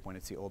 It's sort of to your point,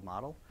 it's the old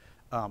model.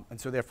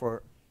 And so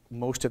therefore,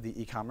 most of the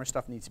e-commerce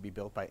stuff needs to be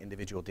built by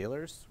individual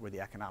dealers where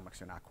the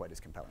economics are not quite as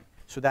compelling.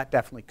 So that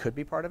definitely could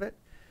be part of it.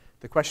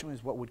 The question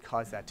is, what would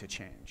cause that to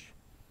change?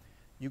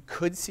 You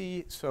could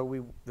see,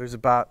 there's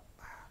about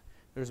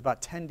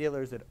 10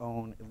 dealers that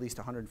own at least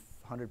 100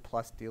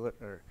 plus dealer,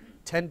 or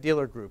 10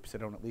 dealer groups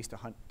that own at least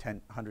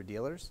 100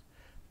 dealers.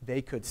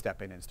 They could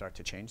step in and start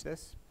to change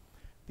this.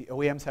 The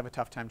OEMs have a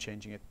tough time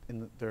changing it.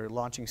 They're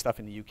launching stuff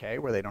in the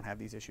UK where they don't have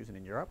these issues, and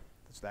in Europe,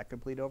 so that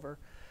could bleed over.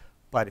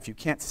 But if you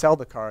can't sell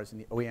the cars and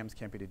the OEMs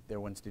can't be the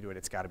ones to do it,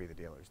 it's got to be the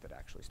dealers that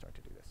actually start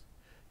to do this.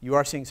 You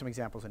are seeing some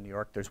examples in New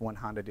York. There's one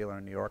Honda dealer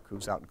in New York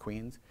who's out in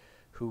Queens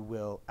who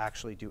will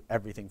actually do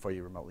everything for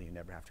you remotely. You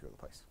never have to go to the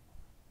place.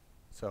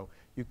 So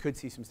you could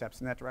see some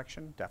steps in that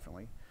direction,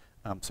 definitely.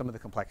 Some of the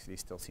complexity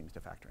still seems to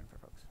factor in for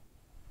folks.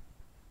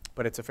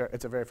 But it's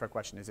a very fair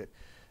question. Is it,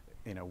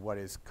 what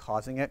is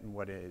causing it and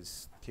what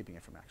is keeping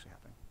it from actually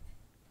happening?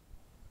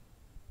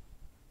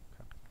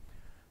 Okay.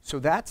 So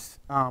that's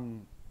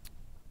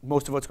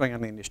most of what's going on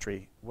in the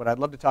industry. What I'd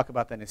love to talk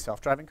about then is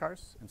self-driving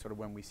cars and sort of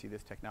when we see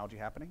this technology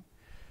happening.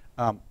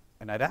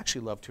 And I'd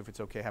actually love to, if it's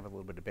okay, have a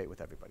little bit of debate with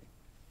everybody.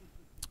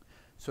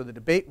 So the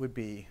debate would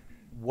be,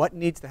 what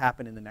needs to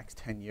happen in the next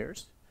 10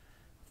 years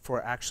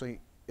for actually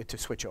it to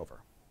switch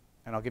over?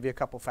 And I'll give you a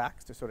couple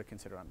facts to sort of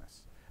consider on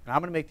this. And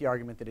I'm going to make the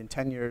argument that in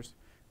 10 years,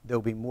 there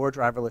will be more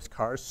driverless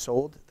cars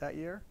sold that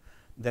year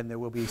than there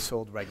will be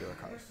sold regular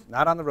cars.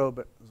 Not on the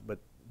road,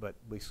 but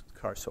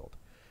cars sold.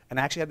 And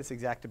I actually had this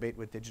exact debate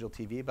with digital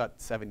TV about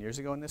 7 years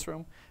ago in this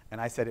room.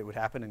 And I said it would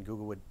happen and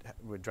Google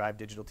would drive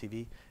digital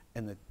TV.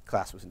 And the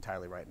class was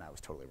entirely right and I was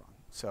totally wrong.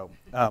 So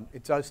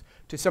it does,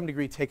 to some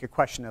degree, take a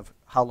question of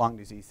how long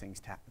does these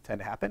things tend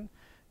to happen.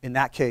 In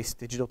that case,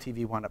 digital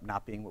TV wound up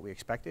not being what we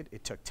expected.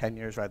 It took 10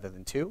 years rather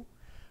than 2.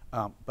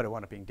 But it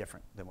wound up being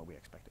different than what we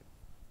expected.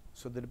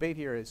 So the debate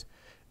here is,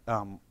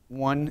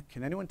 one,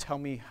 can anyone tell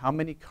me how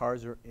many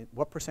cars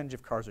what percentage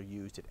of cars are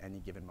used at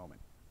any given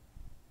moment?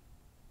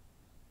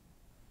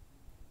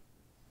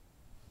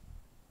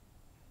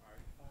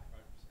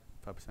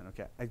 5%,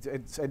 okay.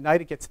 At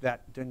night it gets to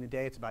that. During the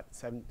day it's about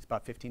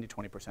 15 to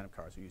 20% of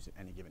cars are used at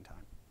any given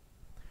time.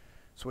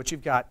 So what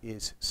you've got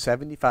is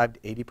 75 to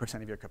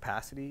 80% of your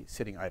capacity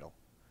sitting idle.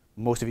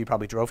 Most of you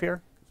probably drove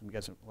here. some of you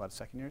guys are a lot of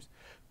second years,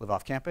 live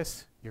off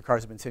campus. Your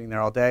cars have been sitting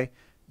there all day.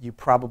 You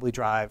probably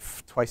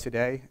drive twice a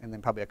day and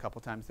then probably a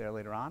couple times there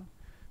later on.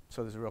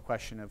 So there's a real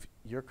question of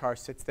your car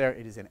sits there.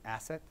 It is an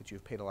asset that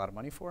you've paid a lot of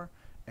money for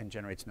and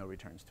generates no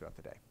returns throughout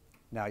the day.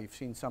 Now, you've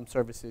seen some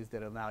services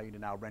that allow you to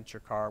now rent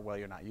your car while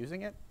you're not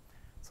using it.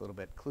 It's a little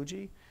bit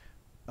kludgy.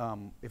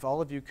 If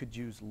all of you could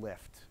use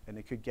Lyft and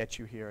it could get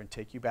you here and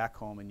take you back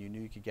home and you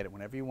knew you could get it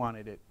whenever you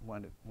wanted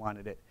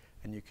it,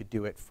 and you could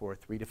do it for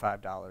 $3 to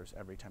 $5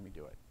 every time you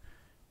do it,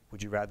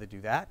 would you rather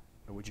do that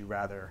or would you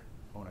rather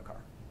own a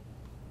car?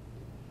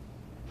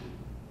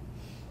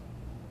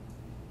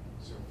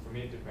 So for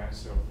me, it depends.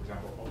 So for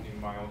example, owning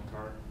my own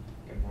car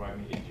can provide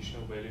me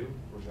additional value.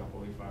 For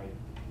example, if I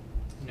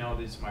know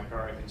this is my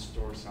car, I can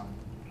store some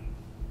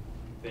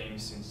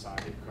things inside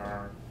the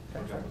car, for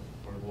example,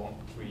 for a long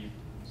trip.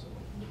 So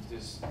if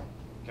this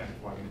can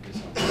provide me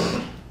this.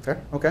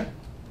 Fair, okay.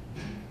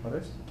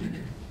 Others?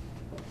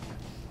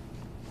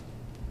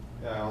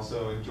 Yeah, I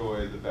also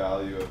enjoy the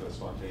value of a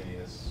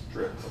spontaneous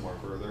trip somewhere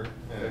further,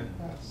 and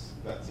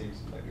that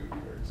seems like it would be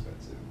very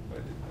expensive if I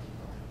didn't have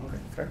a car. Okay,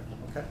 fair,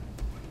 okay.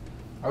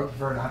 I would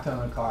prefer not to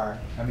own a car.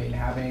 I mean,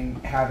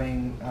 having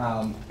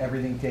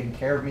everything taken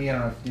care of me, I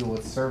don't have to deal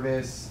with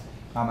service.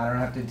 I don't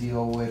have to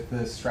deal with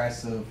the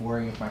stress of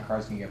worrying if my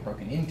car's going to get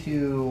broken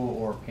into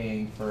or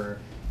paying for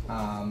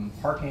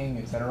parking,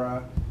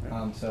 etc.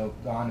 So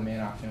the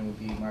on-demand option would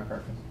be my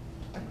preference.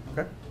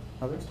 Okay,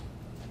 others?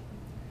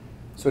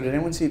 So did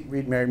anyone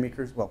read Mary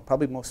Meeker's? Well,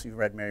 probably most of you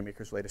read Mary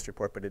Meeker's latest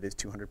report, but it is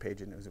 200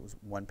 pages, and it was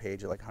one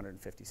page at like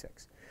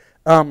 156.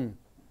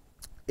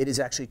 It is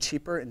actually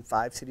cheaper in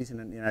 5 cities in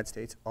the United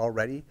States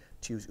already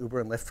to use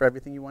Uber and Lyft for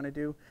everything you want to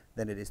do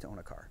than it is to own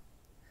a car.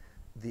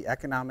 The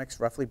economics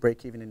roughly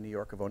break even in New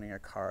York of owning a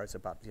car is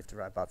about, you have to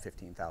drive about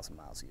 15,000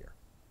 miles a year,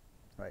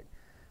 right?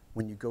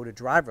 When you go to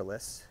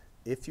driverless,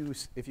 if you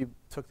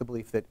took the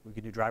belief that we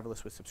could do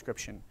driverless with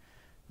subscription,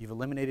 you've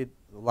eliminated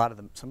a lot of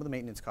some of the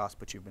maintenance costs,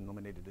 but you've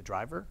eliminated the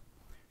driver.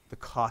 The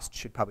cost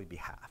should probably be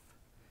half.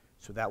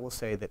 So that will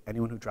say that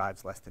anyone who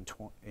drives less than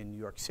in New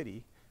York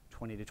City,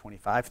 20 to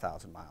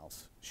 25,000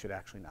 miles should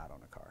actually not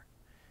own a car.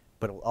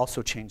 But it will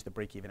also change the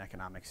break-even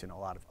economics in a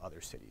lot of other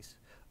cities,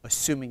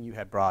 assuming you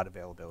had broad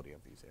availability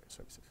of these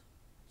services.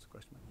 That's a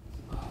question.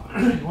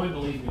 You won't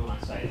believe me when I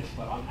say this,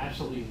 but I'm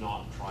absolutely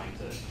not trying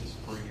to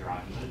disprove your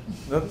argument.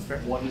 No, that's fair.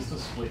 What is the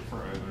split for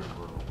urban and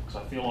rural? Because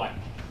I feel like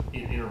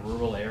in a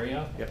rural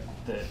area,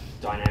 the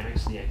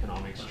dynamics, the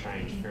economics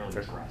change fairly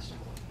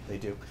drastically. They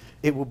do.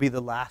 It will be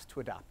the last to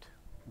adopt,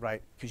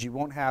 right? Because you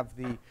won't have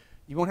the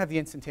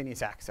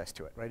instantaneous access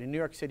to it, right? In New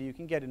York City, you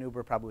can get an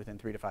Uber probably within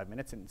 3 to 5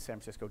 minutes. In San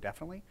Francisco,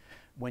 definitely.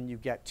 When you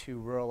get to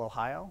rural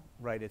Ohio,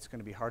 right, it's going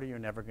to be harder. You're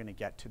never going to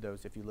get to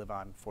those if you live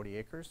on 40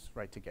 acres,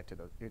 right, to get to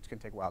those. It's going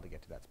to take a while to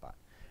get to that spot.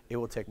 It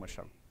will take much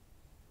time.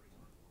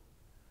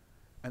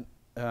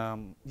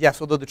 And yes,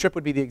 although the trip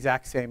would be the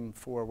exact same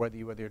for whether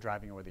you're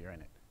driving or whether you're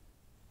in it.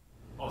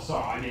 Oh,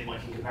 sorry, I mean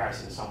like in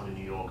comparison to someone in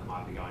New York who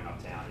might be going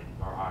uptown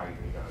in Ohio, you're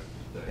going to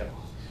go 30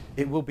 miles.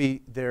 It will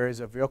be, there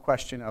is a real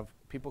question of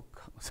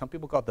some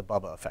people call it the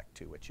Bubba effect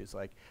too, which is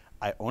like,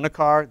 I own a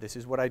car, this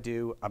is what I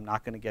do, I'm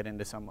not going to get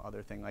into some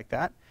other thing like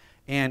that.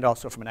 And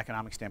also from an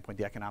economic standpoint,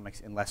 the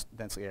economics in less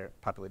densely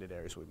populated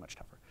areas will be much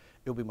tougher.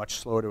 It will be much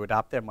slower to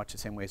adopt there, much the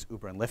same way as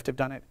Uber and Lyft have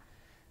done it.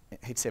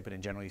 I hate to say it, but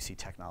in general, you see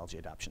technology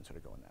adoption sort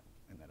of go in that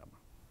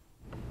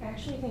I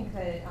actually think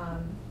that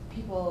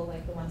people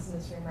like the ones in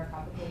this room are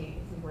probably,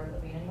 if we were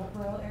living in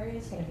rural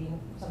areas, going to be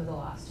some of the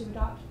last to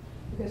adopt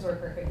because we're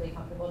perfectly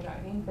comfortable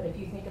driving. But if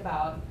you think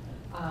about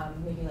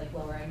maybe like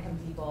lower income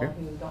people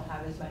who don't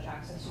have as much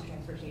access to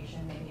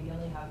transportation, they maybe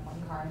only have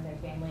one car in their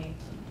family,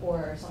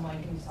 or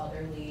someone who's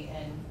elderly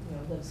and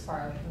lives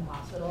far away from the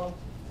hospital,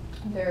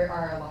 there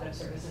are a lot of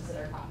services that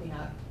are popping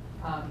up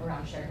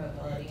around shared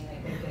mobility, and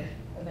I think that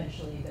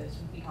eventually those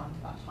would become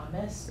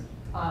autonomous.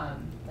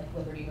 Like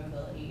Liberty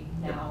Mobility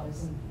now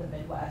is in the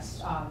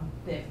Midwest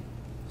that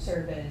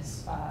serve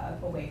as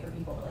a way for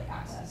people to like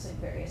access like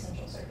very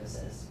essential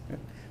services. Yeah.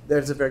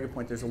 There's a very good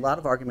point. There's a lot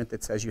of argument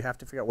that says you have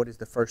to figure out what is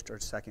the first or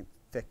second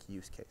thick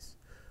use case.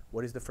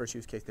 What is the first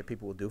use case that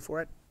people will do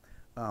for it?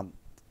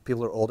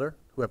 People are older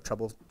who have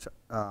trouble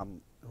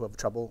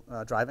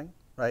driving,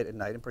 right, at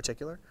night in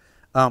particular.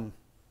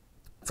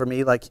 For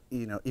me, like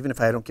even if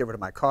I don't get rid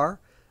of my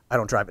car, I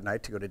don't drive at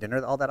night to go to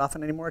dinner all that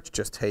often anymore. It's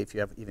just, hey, if you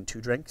have even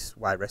 2 drinks,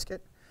 why risk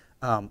it?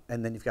 And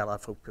then you've got a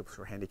lot of people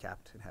who are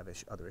handicapped and have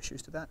other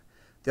issues to that.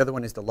 The other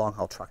one is the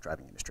long-haul truck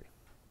driving industry.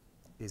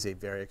 It is a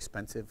very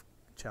expensive,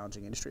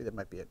 challenging industry that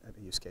might be a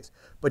use case.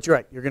 But you're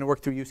right, you're going to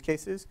work through use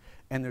cases,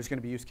 and there's going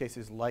to be use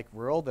cases like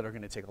rural that are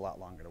going to take a lot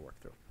longer to work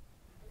through.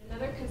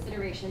 Another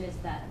consideration is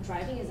that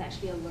driving is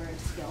actually a learned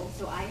skill.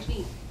 So I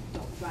actually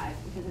don't drive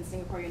because in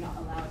Singapore you're not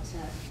allowed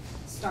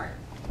to start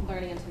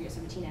learning until you're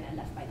 17 and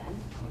left by then.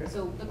 Okay.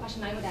 So the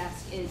question I would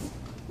ask is,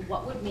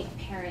 what would make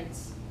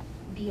parents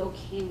be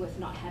okay with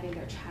not having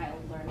their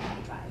child learn how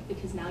to drive?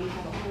 Because now you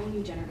have a whole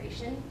new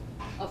generation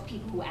of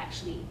people who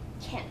actually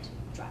can't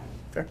drive.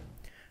 Fair.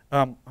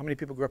 How many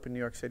people grew up in New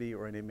York City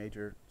or in a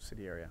major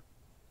city area?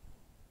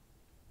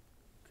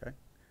 Okay.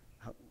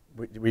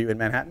 Were you in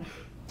Manhattan?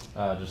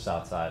 Just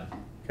outside.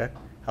 Okay.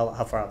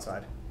 How far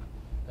outside?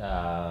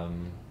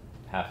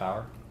 Half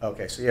hour.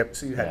 Okay, so you had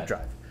to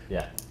drive.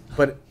 Yeah.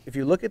 But if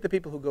you look at the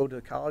people who go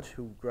to college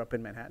who grew up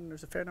in Manhattan,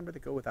 there's a fair number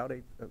that go without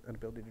an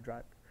ability to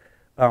drive.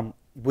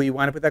 Will you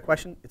wind up with that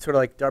question? It's sort of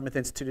like Dartmouth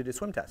instituted a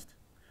swim test.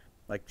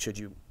 Like,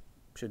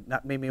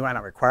 maybe you might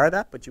not require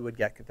that, but you would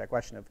get that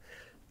question of,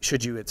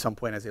 should you at some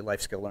point as a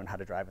life skill learn how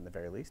to drive in the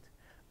very least?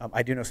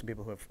 I do know some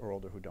people who are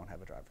older who don't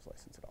have a driver's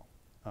license at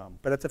all.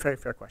 But that's a very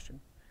fair question.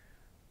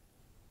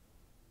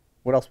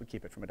 What else would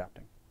keep it from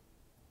adopting?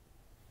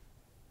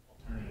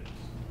 Alternatives.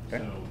 Okay.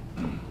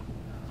 So,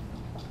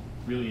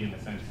 really, in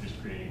a sense, just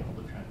creating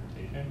public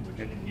transportation, which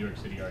in New York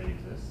City already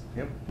exists.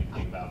 Yep. You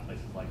think about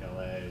places like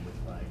LA with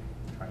like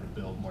trying to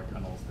build more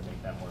tunnels to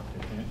make that more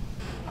efficient.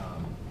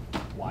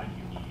 Why do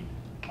you need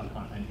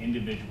an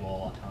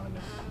individual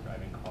autonomous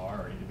driving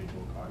car or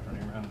individual cars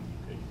running around when you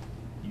could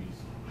use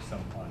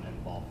some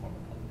uninvolved form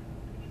of public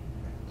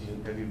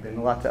transportation? Have you been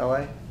a lot to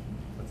LA?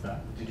 What's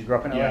that? Did you grow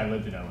up in LA? Yeah, I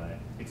lived in LA.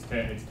 It's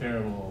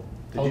terrible.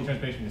 Public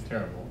transportation is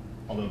terrible.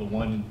 Although the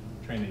one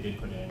train they did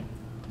put in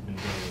has been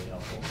really, really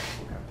helpful.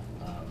 Okay.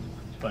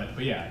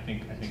 But yeah, I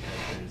think that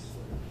there's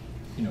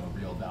a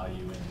real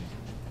value in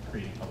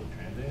creating public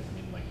transit.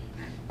 I mean, like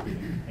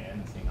creating Japan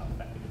and seeing how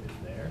effective it is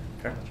there.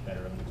 Okay. How much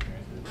better of an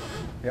experience it is.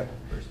 Yep.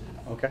 Versus.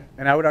 Okay.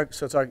 And I would argue,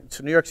 so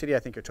New York City, I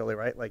think you're totally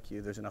right. Like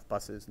there's enough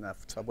buses,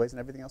 enough subways, and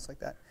everything else like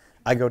that.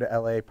 I go to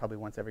LA probably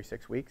once every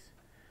 6 weeks.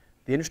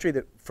 The industry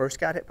that first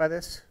got hit by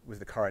this was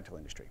the car rental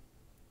industry.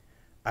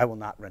 I will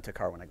not rent a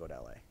car when I go to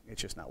LA.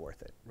 It's just not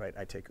worth it, right?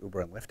 I take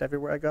Uber and Lyft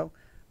everywhere I go.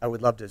 I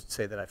would love to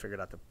say that I figured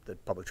out the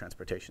public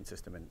transportation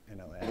system in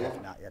LA. I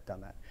have not yet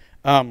done that.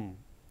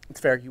 It's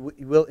fair. You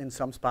will, in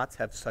some spots,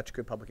 have such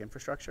good public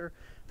infrastructure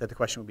that the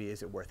question would be,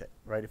 is it worth it,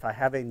 right? If I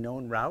have a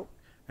known route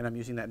and I'm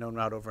using that known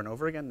route over and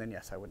over again, then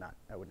yes, I would not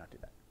do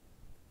that.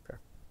 Fair.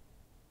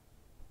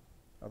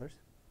 Others?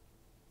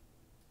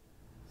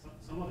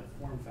 Some other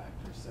form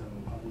factors. So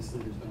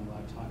obviously there's been a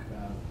lot of talk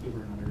about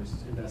Uber and others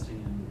investing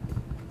in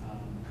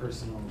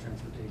personal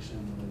transportation,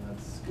 whether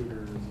that's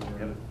scooters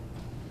or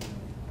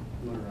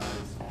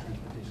motorized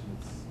transportation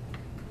that's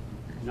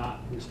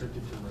not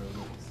restricted to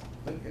roadways.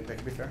 That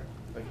could be fair.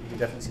 Like you can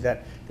definitely see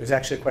that. There's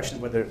actually a question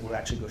of whether it will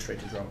actually go straight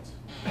to drones.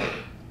 Yeah.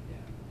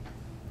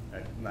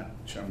 I'm not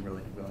sure I'm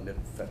really willing to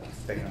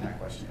stay on that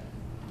question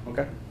yet.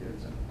 Okay.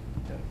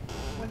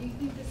 What do you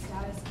think the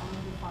status on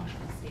the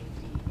functional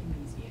safety in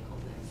these vehicles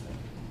is?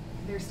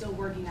 Like, they're still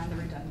working on the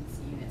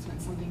redundancy units. When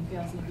something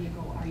fails in a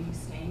vehicle, are you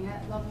staying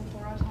at level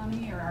 4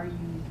 autonomy, or are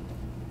you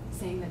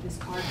saying that this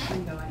car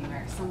can go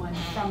anywhere? Someone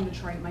from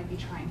Detroit might be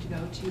trying to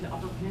go to the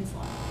Upper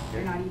Peninsula.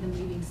 They're not even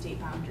leaving state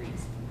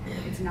boundaries.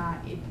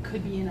 It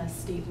could be in a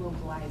state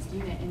localized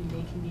unit, and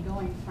they can be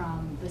going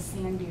from the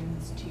sand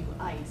dunes to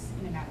ice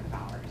in a matter of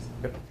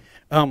hours.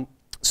 Yep.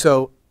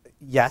 So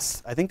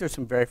yes, I think there's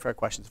some very fair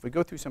questions. If we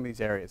go through some of these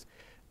areas,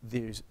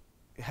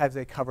 have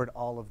they covered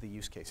all of the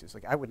use cases?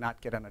 Like I would not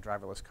get on a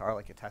driverless car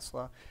like a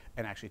Tesla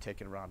and actually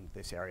take it around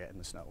this area in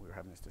the snow. We were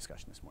having this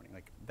discussion this morning.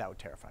 Like that would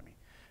terrify me.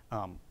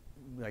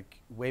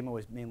 Like Waymo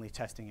is mainly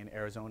testing in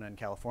Arizona and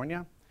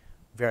California.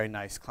 Very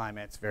nice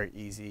climates, very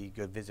easy,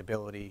 good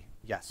visibility.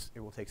 Yes, it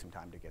will take some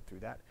time to get through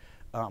that.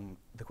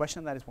 The question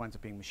on that is winds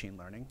up being machine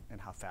learning and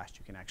how fast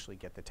you can actually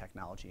get the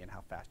technology and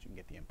how fast you can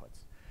get the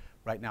inputs.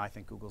 Right now, I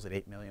think Google's at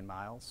 8 million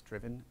miles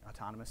driven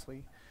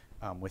autonomously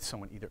with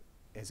someone either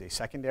as a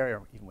secondary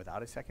or even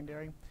without a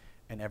secondary.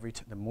 And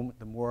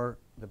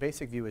the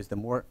basic view is the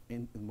more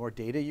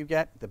data you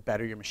get, the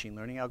better your machine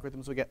learning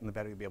algorithms will get, and the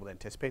better you'll be able to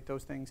anticipate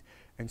those things.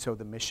 And so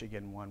the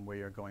Michigan one, where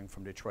you're going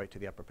from Detroit to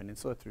the Upper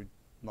Peninsula through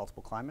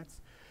multiple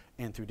climates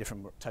and through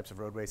different types of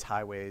roadways,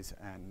 highways,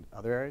 and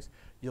other areas,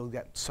 you'll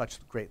get so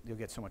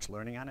much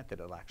learning on it that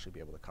it'll actually be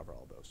able to cover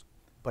all those.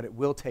 But it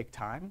will take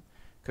time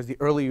because the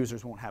early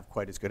users won't have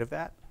quite as good of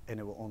that, and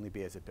it will only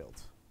be as it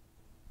builds.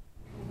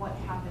 What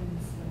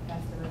happens,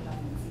 that's the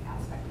redundancy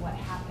aspect, what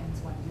happens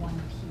when one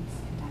piece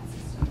in that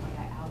system, like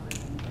that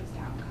algorithm goes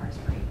down, cars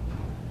break,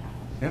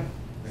 Yeah.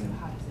 so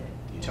how does it?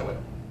 You tow it.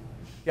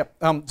 Yep,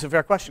 it's a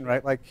fair question,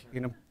 right? Like,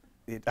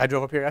 I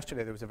drove up here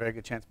yesterday, there was a very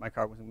good chance my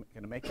car wasn't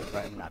going to make it,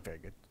 right? Not very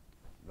good,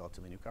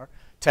 relatively new car.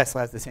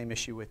 Tesla has the same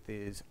issue with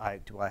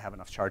do I have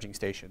enough charging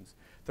stations?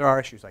 There are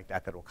issues like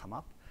that will come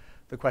up.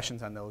 The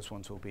questions on those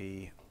ones will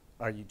be,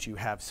 do you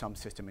have some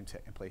system in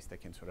place that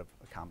can sort of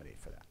accommodate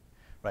for that?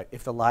 Right,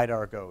 if the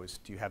LiDAR goes,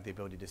 do you have the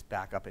ability to just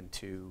back up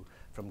into,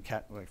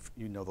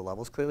 the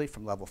levels clearly,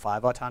 from level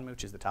 5 autonomy,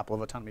 which is the top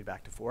level autonomy,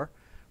 back to 4?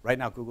 Right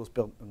now,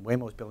 and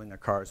Waymo's building their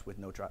cars with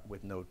no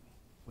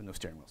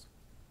steering wheels.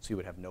 So you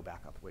would have no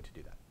backup way to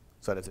do that.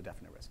 So that is a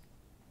definite risk.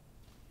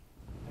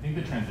 I think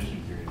the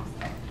transition period is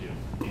tough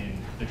too.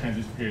 In the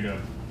transition period of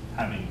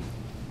having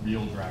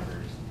real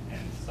drivers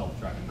and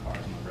self-driving cars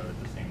on the road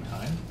at the same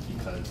time,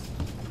 because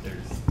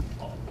there's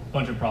a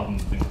bunch of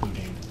problems,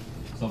 including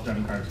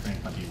self-driving car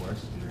experience might be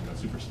worse. You're going to go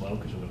super slow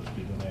because you'll go to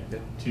speed limit. Yeah.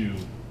 To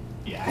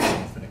the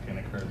accidents that can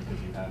occur because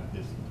you have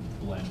this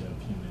blend of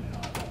human and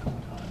autonomy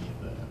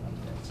on the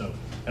road. So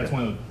that's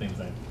one of the things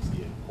I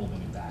see it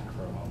holding it back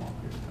for a long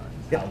period of time,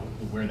 is how,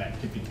 where that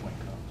tipping point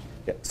comes.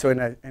 Yeah, so in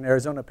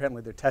Arizona,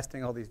 apparently they're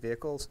testing all these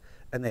vehicles,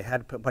 and they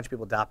had a bunch of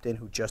people adopt in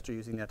who just are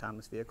using the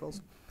autonomous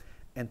vehicles.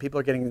 And people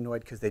are getting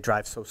annoyed because they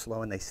drive so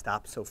slow and they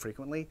stop so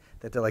frequently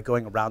that they're like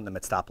going around them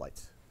at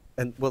stoplights.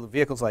 And well, the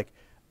vehicle's like,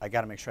 I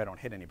got to make sure I don't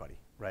hit anybody,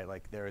 right?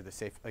 Like they're the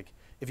safe, like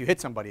if you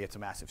hit somebody, it's a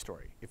massive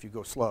story. If you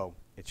go slow,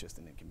 it's just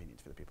an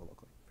inconvenience for the people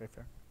locally. Very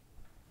fair.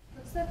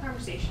 What's the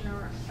conversation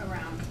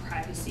around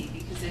privacy?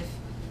 Because if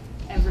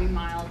every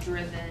mile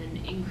driven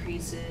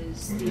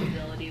increases the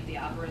ability of the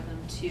algorithm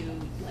to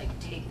like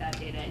take that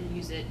data and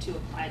use it to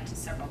apply it to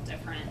several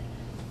different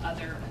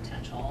other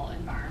potential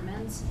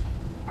environments,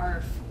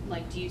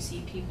 do you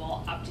see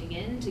people opting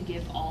in to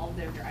give all of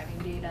their driving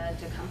data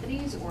to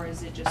companies, or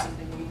is it just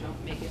something where you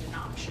don't make it an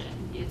option?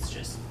 It's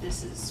just,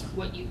 this is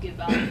what you give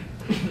up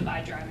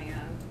by driving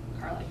a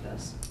car like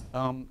this?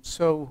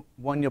 So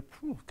one,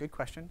 good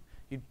question.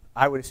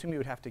 I would assume you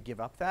would have to give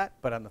up that,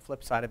 but on the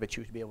flip side of it,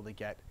 you would be able to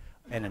get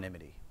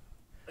anonymity.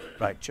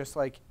 Right, just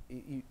like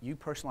you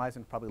personalize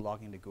and probably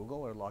log into Google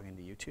or log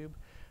into YouTube,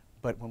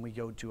 but when we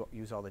go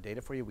use all the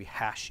data for you, we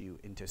hash you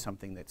into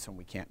something that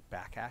we can't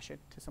back hash it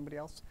to somebody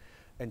else.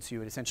 And so you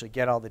would essentially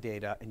get all the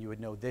data, and you would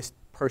know this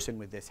person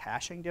with this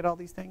hashing did all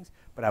these things,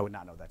 but I would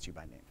not know that's you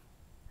by name.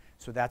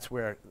 So that's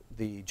where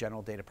the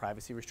general data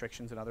privacy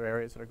restrictions in other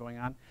areas that are going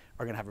on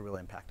are going to have a real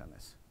impact on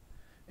this.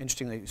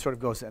 Interestingly, it sort of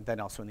goes then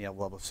also in the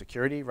level of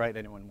security, right?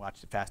 Anyone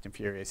watched Fast and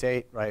Furious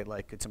 8, right?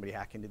 Like, could somebody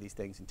hack into these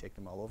things and take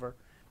them all over?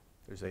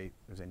 There's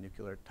a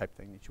nuclear type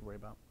thing that you worry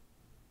about.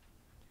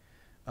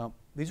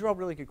 These are all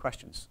really good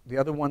questions. The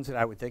other ones that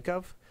I would think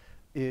of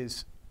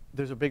is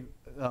there's a big,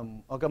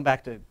 I'll come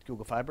back to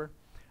Google Fiber.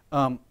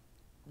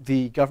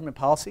 The government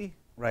policy,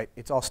 right,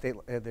 it's all state,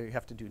 they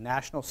have to do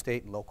national,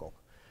 state, and local.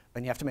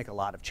 And you have to make a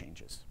lot of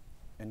changes.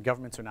 And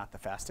governments are not the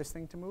fastest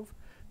thing to move.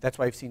 That's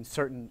why I've seen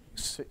certain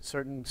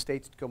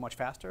states go much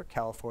faster,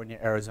 California,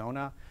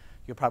 Arizona.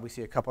 You'll probably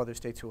see a couple other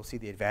states who will see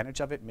the advantage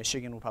of it.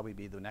 Michigan will probably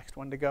be the next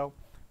one to go,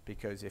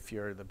 because if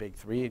you're the big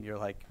three and you're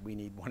like, we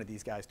need one of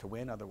these guys to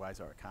win, otherwise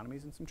our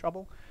economy's in some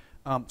trouble.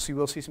 So you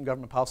will see some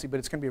government policy, but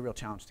it's going to be a real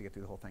challenge to get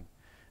through the whole thing.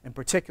 In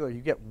particular,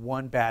 you get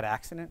one bad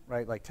accident,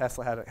 right? Like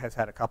Tesla has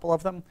had a couple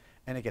of them,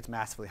 and it gets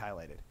massively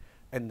highlighted.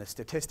 And the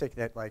statistic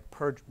that like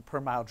per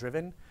mile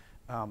driven,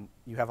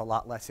 you have a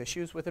lot less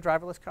issues with a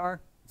driverless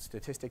car. The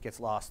statistic gets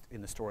lost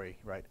in the story,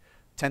 right?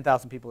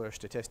 10,000 people are a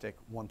statistic,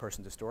 one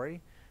person's a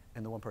story,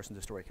 and the one person's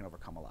a story can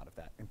overcome a lot of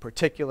that. In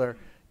particular,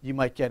 you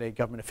might get a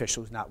government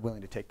official who's not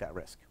willing to take that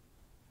risk.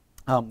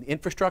 The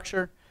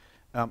infrastructure,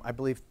 I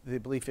believe the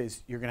belief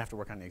is you're going to have to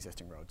work on the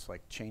existing roads.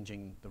 Like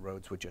changing the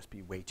roads would just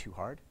be way too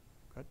hard.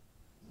 Good.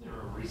 There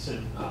a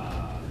recent,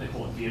 they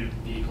call it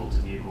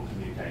vehicle-to-vehicle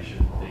communication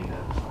thing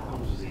that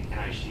was the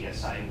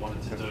NHTSA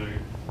wanted to do,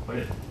 but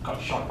it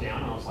got shot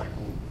down. And I was like,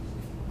 well,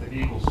 the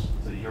vehicles,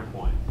 to your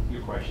point,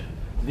 your question,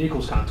 the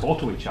vehicles can't talk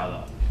to each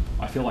other.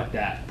 I feel like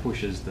that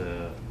pushes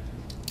the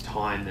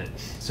time that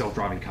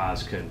self-driving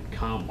cars can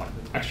come, like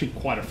actually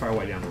quite a far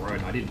way down the road.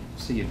 And I didn't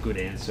see a good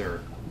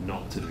answer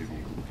not to do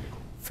vehicle-to-vehicle.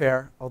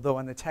 Fair, although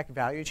on the tech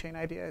value chain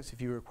idea is if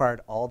you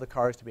required all the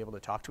cars to be able to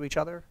talk to each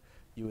other,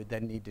 you would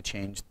then need to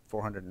change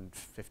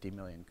 450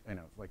 million,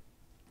 like,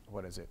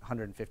 what is it,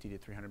 150 to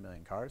 300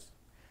 million cars.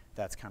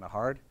 That's kind of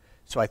hard.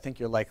 So I think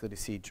you're likely to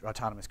see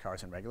autonomous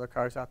cars and regular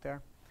cars out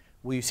there.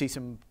 Will you see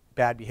some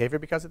bad behavior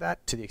because of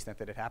that, to the extent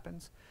that it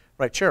happens?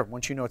 Right, sure,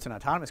 once you know it's an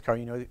autonomous car,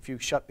 you know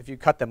that if you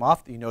cut them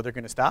off, you know they're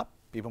going to stop.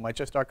 People might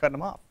just start cutting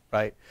them off,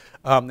 right?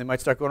 They might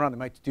start going around, they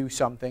might do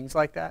some things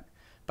like that.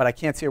 But I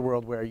can't see a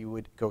world where you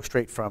would go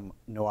straight from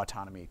no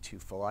autonomy to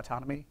full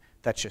autonomy.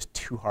 That's just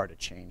too hard a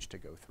change to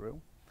go through.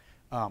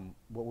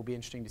 What will be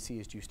interesting to see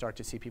is do you start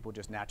to see people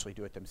just naturally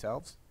do it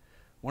themselves?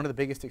 One of the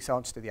biggest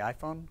accelerants to the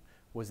iPhone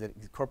was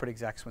that corporate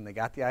execs, when they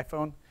got the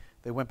iPhone,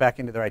 they went back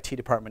into their IT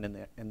department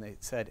and they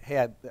said,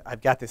 hey,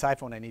 I've got this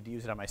iPhone, I need to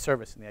use it on my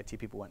service. And the IT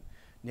people went,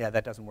 yeah,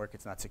 that doesn't work,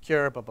 it's not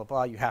secure, blah, blah,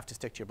 blah, you have to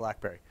stick to your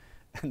BlackBerry.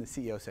 And the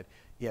CEO said,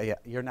 yeah,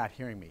 you're not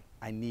hearing me.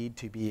 I need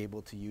to be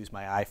able to use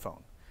my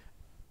iPhone.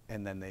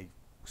 And then they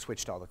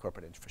switched all the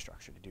corporate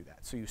infrastructure to do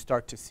that. So you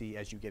start to see,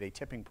 as you get a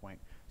tipping point,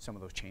 some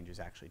of those changes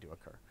actually do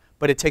occur.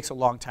 But it takes a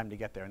long time to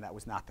get there, and that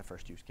was not the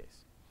first use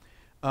case.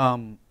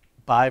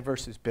 Buy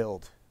versus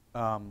build.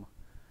 Let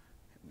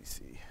me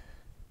see.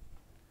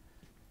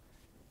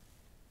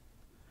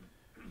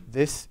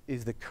 This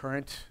is the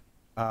current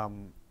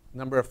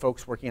number of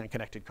folks working on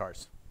connected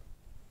cars.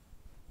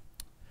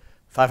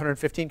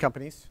 515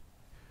 companies.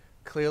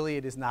 Clearly,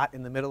 it is not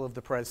in the middle of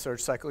the Perez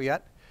surge cycle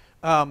yet.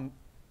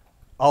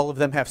 All of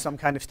them have some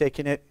kind of stake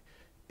in it.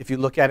 If you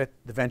look at it,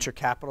 the venture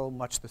capital,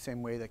 much the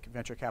same way that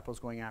venture capital is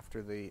going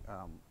after the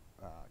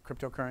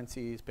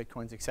cryptocurrencies,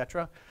 bitcoins, et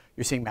cetera,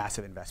 you're seeing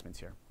massive investments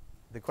here.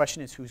 The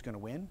question is who's going to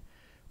win?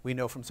 We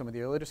know from some of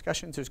the earlier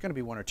discussions there's going to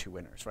be one or two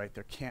winners, right?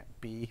 There can't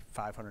be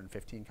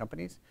 515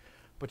 companies,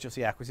 but you'll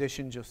see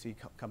acquisitions, you'll see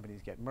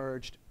companies get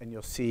merged, and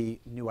you'll see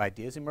new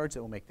ideas emerge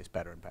that will make this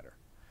better and better.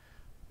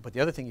 But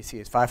the other thing you see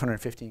is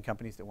 515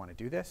 companies that want to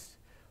do this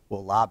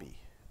will lobby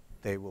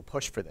they will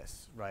push for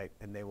this, right?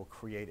 And they will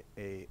create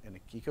an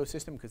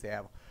ecosystem because they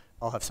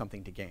all have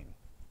something to gain.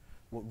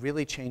 What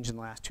really changed in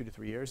the last 2 to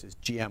 3 years is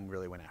GM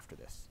really went after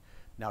this.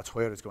 Now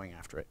Toyota's going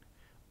after it.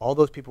 All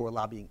those people were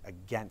lobbying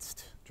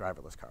against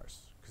driverless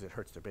cars because it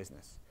hurts their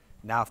business.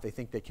 Now if they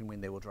think they can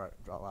win, they will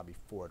lobby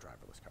for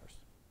driverless cars.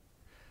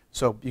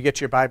 So you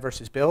get your buy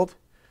versus build.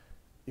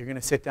 You're going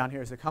to sit down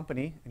here as a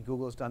company, and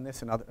Google has done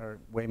this, or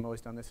Waymo has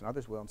done this, and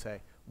others will, and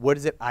say, what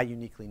is it I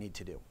uniquely need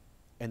to do?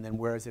 And then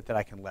where is it that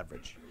I can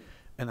leverage?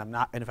 And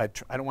if I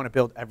don't want to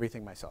build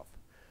everything myself.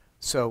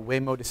 So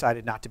Waymo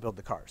decided not to build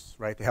the cars,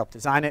 right? They helped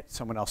design it.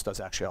 Someone else does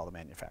actually all the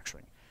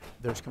manufacturing.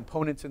 There's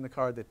components in the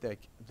car that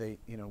they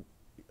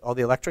all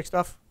the electric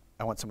stuff,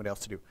 I want somebody else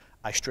to do.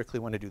 I strictly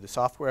want to do the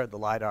software, the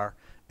LiDAR,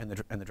 and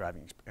the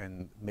driving,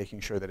 and making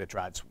sure that it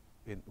drives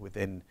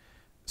within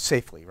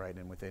safely, right,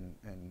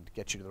 and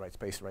get you to the right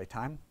space at the right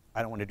time.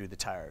 I don't want to do the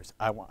tires.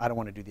 I don't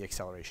want to do the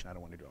acceleration. I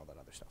don't want to do all that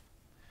other stuff.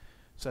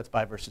 So that's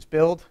buy versus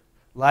build.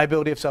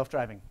 Liability of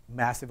self-driving,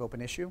 massive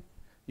open issue.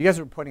 You guys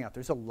are pointing out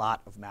there's a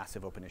lot of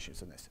massive open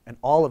issues in this, and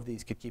all of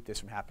these could keep this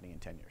from happening in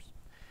 10 years,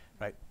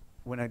 right?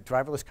 When a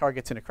driverless car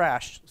gets in a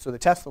crash, so the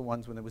Tesla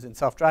ones, when it was in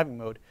self-driving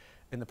mode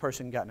and the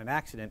person got in an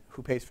accident,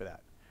 who pays for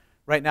that?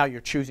 Right now,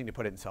 you're choosing to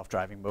put it in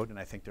self-driving mode, and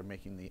I think they're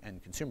making the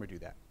end consumer do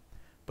that.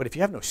 But if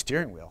you have no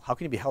steering wheel, how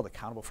can you be held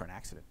accountable for an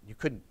accident? You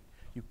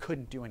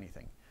couldn't do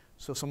anything.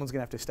 So someone's going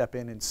to have to step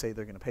in and say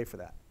they're going to pay for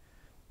that.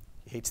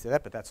 You hate to say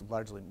that, but that's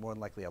largely more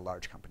than likely a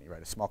large company,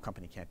 right? A small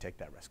company can't take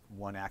that risk.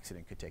 One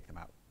accident could take them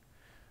out,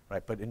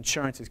 right? But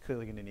insurance is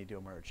clearly going to need to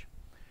emerge.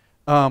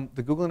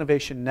 The Google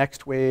innovation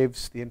next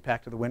waves, the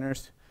impact of the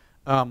winners.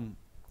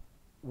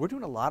 We're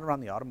doing a lot around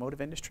the automotive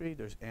industry.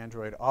 There's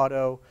Android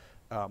Auto.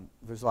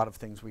 There's a lot of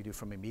things we do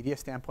from a media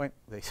standpoint.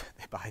 They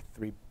buy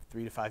 $3 to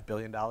 $5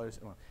 billion.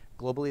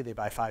 Globally, they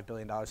buy $5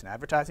 billion in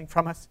advertising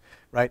from us,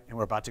 right? And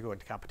we're about to go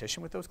into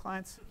competition with those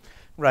clients,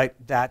 right?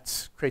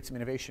 That creates some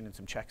innovation and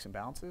some checks and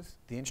balances.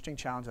 The interesting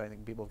challenge that I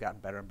think people have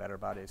gotten better and better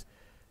about is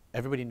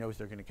everybody knows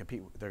they're going to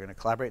compete. They're going to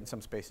collaborate in some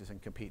spaces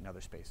and compete in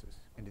other spaces.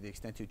 And to the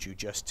extent that you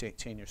just stay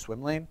in your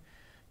swim lane,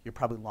 your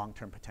probably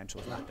long-term potential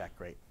is not that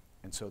great.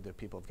 And so the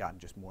people have gotten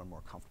just more and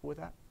more comfortable with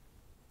that.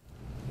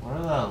 What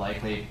are the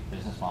likely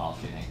business models,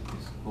 do you think?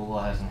 Because Google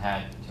hasn't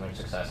had too much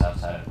success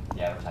outside of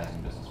the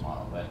advertising business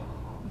model, but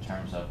in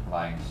terms of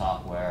providing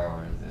software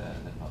or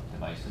the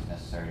devices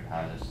necessary to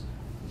power this,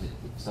 is it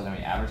still going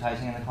to be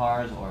advertising in the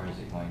cars, or is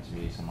it going to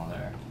be some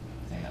other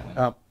thing that wins?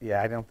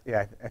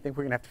 I think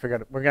we're going to have to figure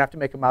out. We're going to have to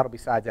make a model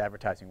besides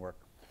advertising work.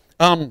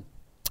 I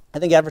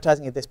think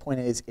advertising at this point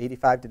is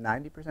 85 to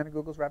 90% of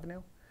Google's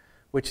revenue,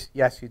 which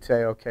yes, you'd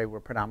say okay, we're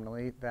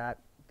predominantly that.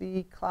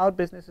 The cloud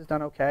business has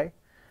done okay.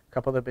 A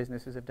couple other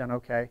businesses have done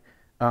okay.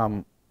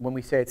 When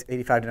we say it's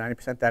 85 to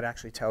 90%, that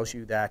actually tells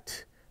you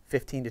that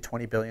 $15 to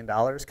 $20 billion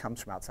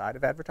comes from outside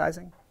of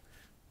advertising.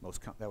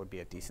 That would be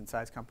a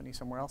decent-sized company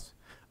somewhere else.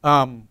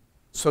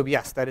 So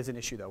yes, that is an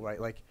issue, though, right?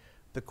 Like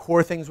the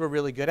core things we're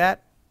really good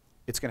at,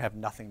 it's going to have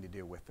nothing to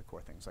do with the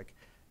core things. Like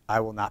I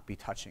will not be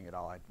touching it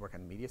all. I work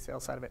on the media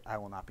sales side of it. I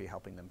will not be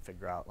helping them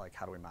figure out like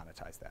how do we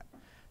monetize that.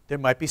 There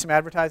might be some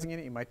advertising in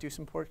it. You might do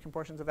some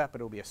portions of that, but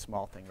it will be a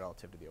small thing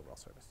relative to the overall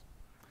service.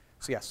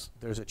 So yes,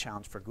 there's a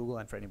challenge for Google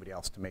and for anybody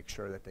else to make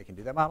sure that they can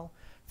do that model.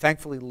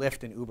 Thankfully,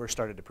 Lyft and Uber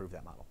started to prove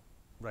that model,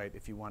 right?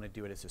 If you want to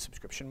do it as a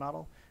subscription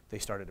model, they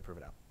started to prove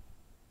it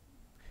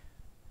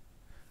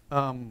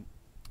out.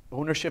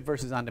 Ownership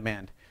versus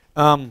on-demand.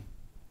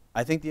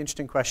 I think the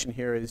interesting question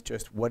here is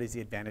just what is the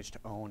advantage to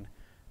own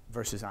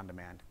versus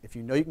on-demand? If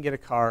you know you can get a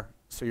car,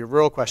 so your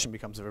rural question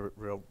becomes a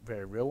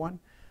very real one.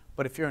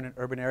 But if you're in an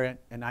urban area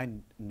and I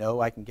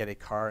know I can get a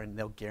car and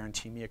they'll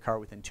guarantee me a car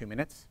within 2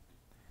 minutes,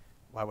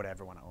 why would I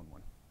ever want to own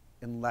one?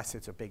 Unless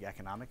it's a big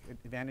economic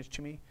advantage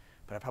to me,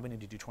 but I probably need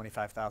to do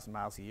 25,000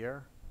 miles a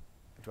year.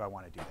 Do I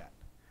want to do that?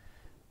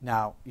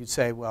 Now, you'd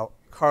say, well,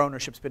 car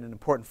ownership's been an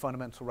important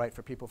fundamental right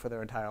for people for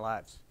their entire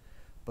lives.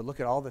 But look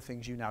at all the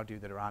things you now do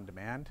that are on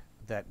demand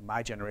that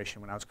my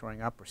generation when I was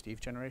growing up, or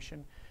Steve's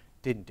generation,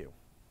 didn't do,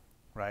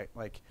 right?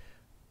 Like,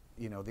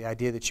 you know, the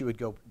idea that you would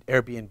go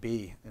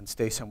Airbnb and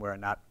stay somewhere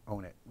and not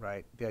own it,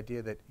 right? The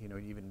idea that, you know,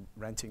 even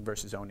renting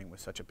versus owning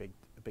was such a big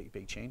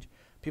change.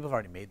 People have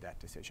already made that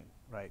decision,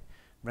 right?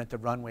 Rent the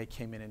Runway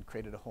came in and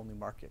created a whole new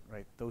market,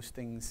 right? Those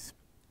things,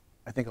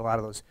 I think a lot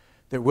of those,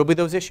 there will be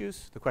those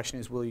issues. The question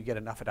is, will you get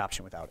enough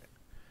adoption without it?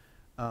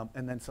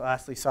 And then so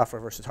lastly,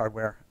 software versus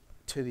hardware.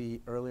 To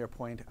the earlier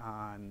point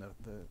on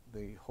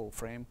the whole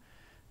frame,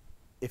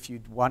 if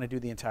you want to do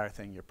the entire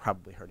thing, you're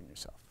probably hurting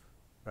yourself,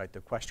 right?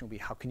 The question will be,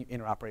 how can you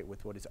interoperate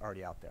with what is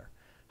already out there?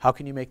 How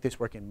can you make this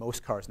work in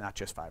most cars, not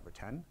just 5 or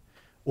 10?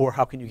 Or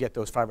how can you get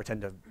those 5 or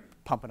 10 to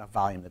pump enough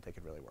volume that they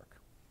could really work?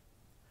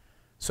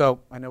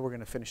 So I know we're going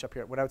to finish up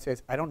here. What I would say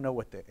is I don't know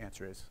what the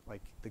answer is.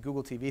 Like the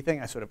Google TV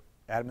thing, I sort of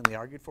adamantly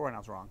argued for, and I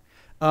was wrong.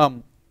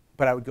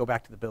 But I would go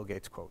back to the Bill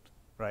Gates quote,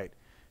 right?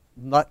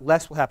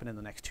 Less will happen in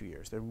the next 2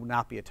 years. There will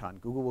not be a ton.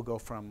 Google will go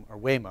from, or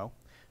Waymo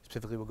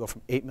specifically, will go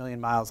from 8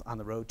 million miles on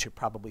the road to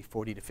probably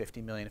 40 to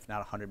 50 million, if not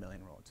 100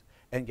 million roads,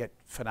 and get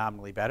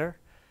phenomenally better.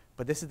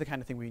 But this is the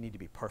kind of thing where you need to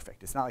be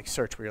perfect. It's not like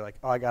search where you're like,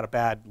 oh, I got a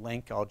bad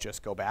link, I'll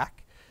just go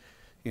back.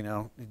 You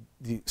know,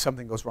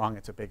 something goes wrong,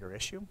 it's a bigger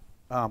issue.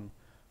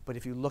 But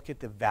if you look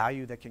at the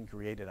value that can be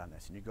created on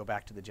this, and you go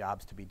back to the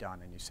jobs to be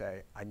done, and you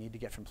say, I need to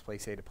get from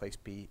place A to place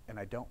B, and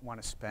I don't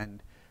want to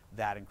spend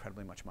that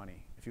incredibly much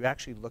money. If you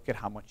actually look at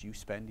how much you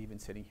spend even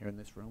sitting here in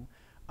this room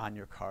on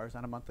your cars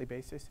on a monthly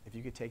basis, if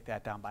you could take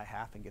that down by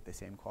half and get the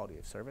same quality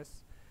of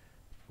service,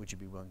 would you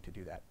be willing to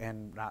do that?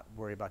 And not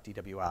worry about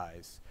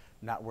DWIs,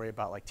 not worry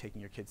about like taking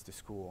your kids to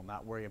school,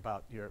 not worry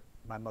about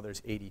my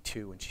mother's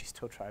 82 and she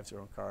still drives her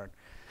own car. And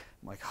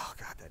I'm like, oh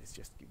God, that is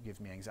just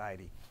gives me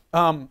anxiety.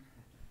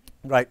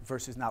 Right,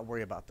 versus not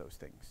worry about those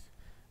things.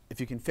 If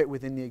you can fit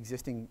within the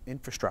existing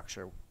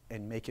infrastructure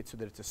and make it so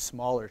that it's a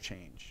smaller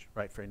change,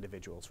 right, for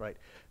individuals, right?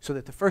 So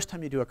that the first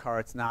time you do a car,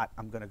 it's not,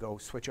 I'm going to go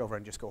switch over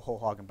and just go whole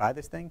hog and buy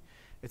this thing.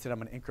 It's that I'm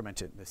going to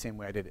increment it the same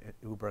way I did at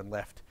Uber and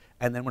Lyft.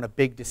 And then when a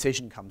big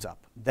decision comes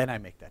up, then I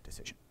make that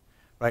decision,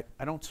 right?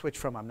 I don't switch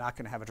from I'm not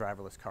going to have a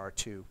driverless car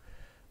to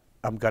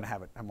I'm going to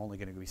have it. I'm only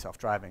going to be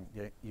self-driving.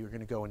 You're going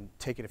to go and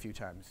take it a few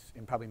times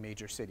in probably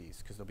major cities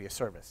because there'll be a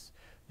service.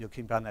 You'll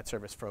keep on that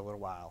service for a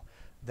little while.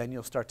 Then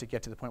you'll start to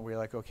get to the point where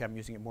you're like, okay, I'm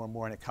using it more and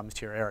more, and it comes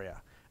to your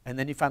area. And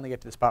then you finally get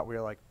to the spot where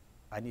you're like,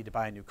 I need to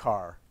buy a new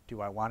car.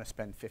 Do I want to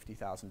spend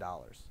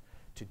 $50,000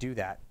 to do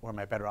that, or am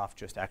I better off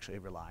just actually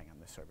relying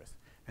on this service?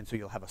 And so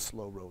you'll have a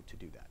slow road to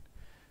do that.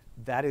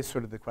 That is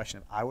sort of the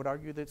question. I would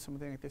argue that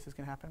something like this is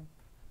going to happen,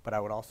 but I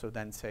would also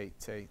then say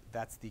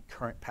that's the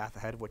current path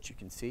ahead of what you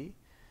can see.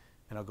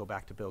 And I'll go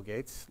back to Bill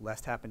Gates.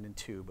 Less happened in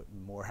 2, but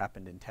more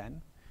happened in 10.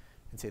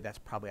 And say that's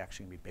probably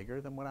actually going to be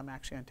bigger than what I'm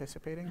actually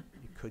anticipating.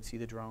 You could see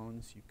the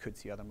drones. You could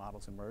see other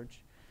models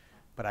emerge.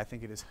 But I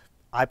think it is,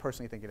 I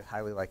personally think it is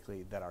highly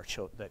likely that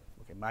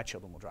my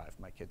children will drive.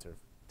 My kids are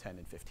 10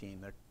 and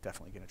 15. They're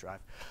definitely going to drive.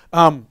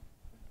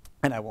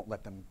 And I won't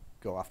let them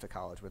go off to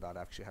college without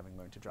actually having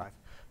learned to drive,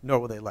 nor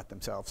will they let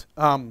themselves.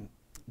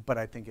 But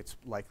I think it's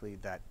likely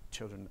that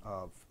children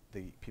of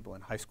the people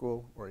in high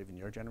school or even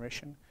your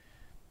generation,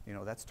 you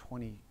know, that's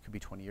could be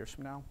 20 years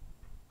from now.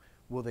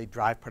 Will they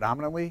drive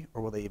predominantly,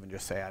 or will they even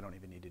just say, I don't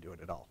even need to do it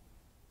at all?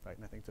 Right,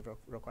 and I think it's a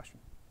real question.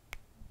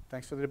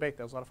 Thanks for the debate.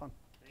 That was a lot of fun.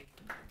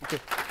 Thank you.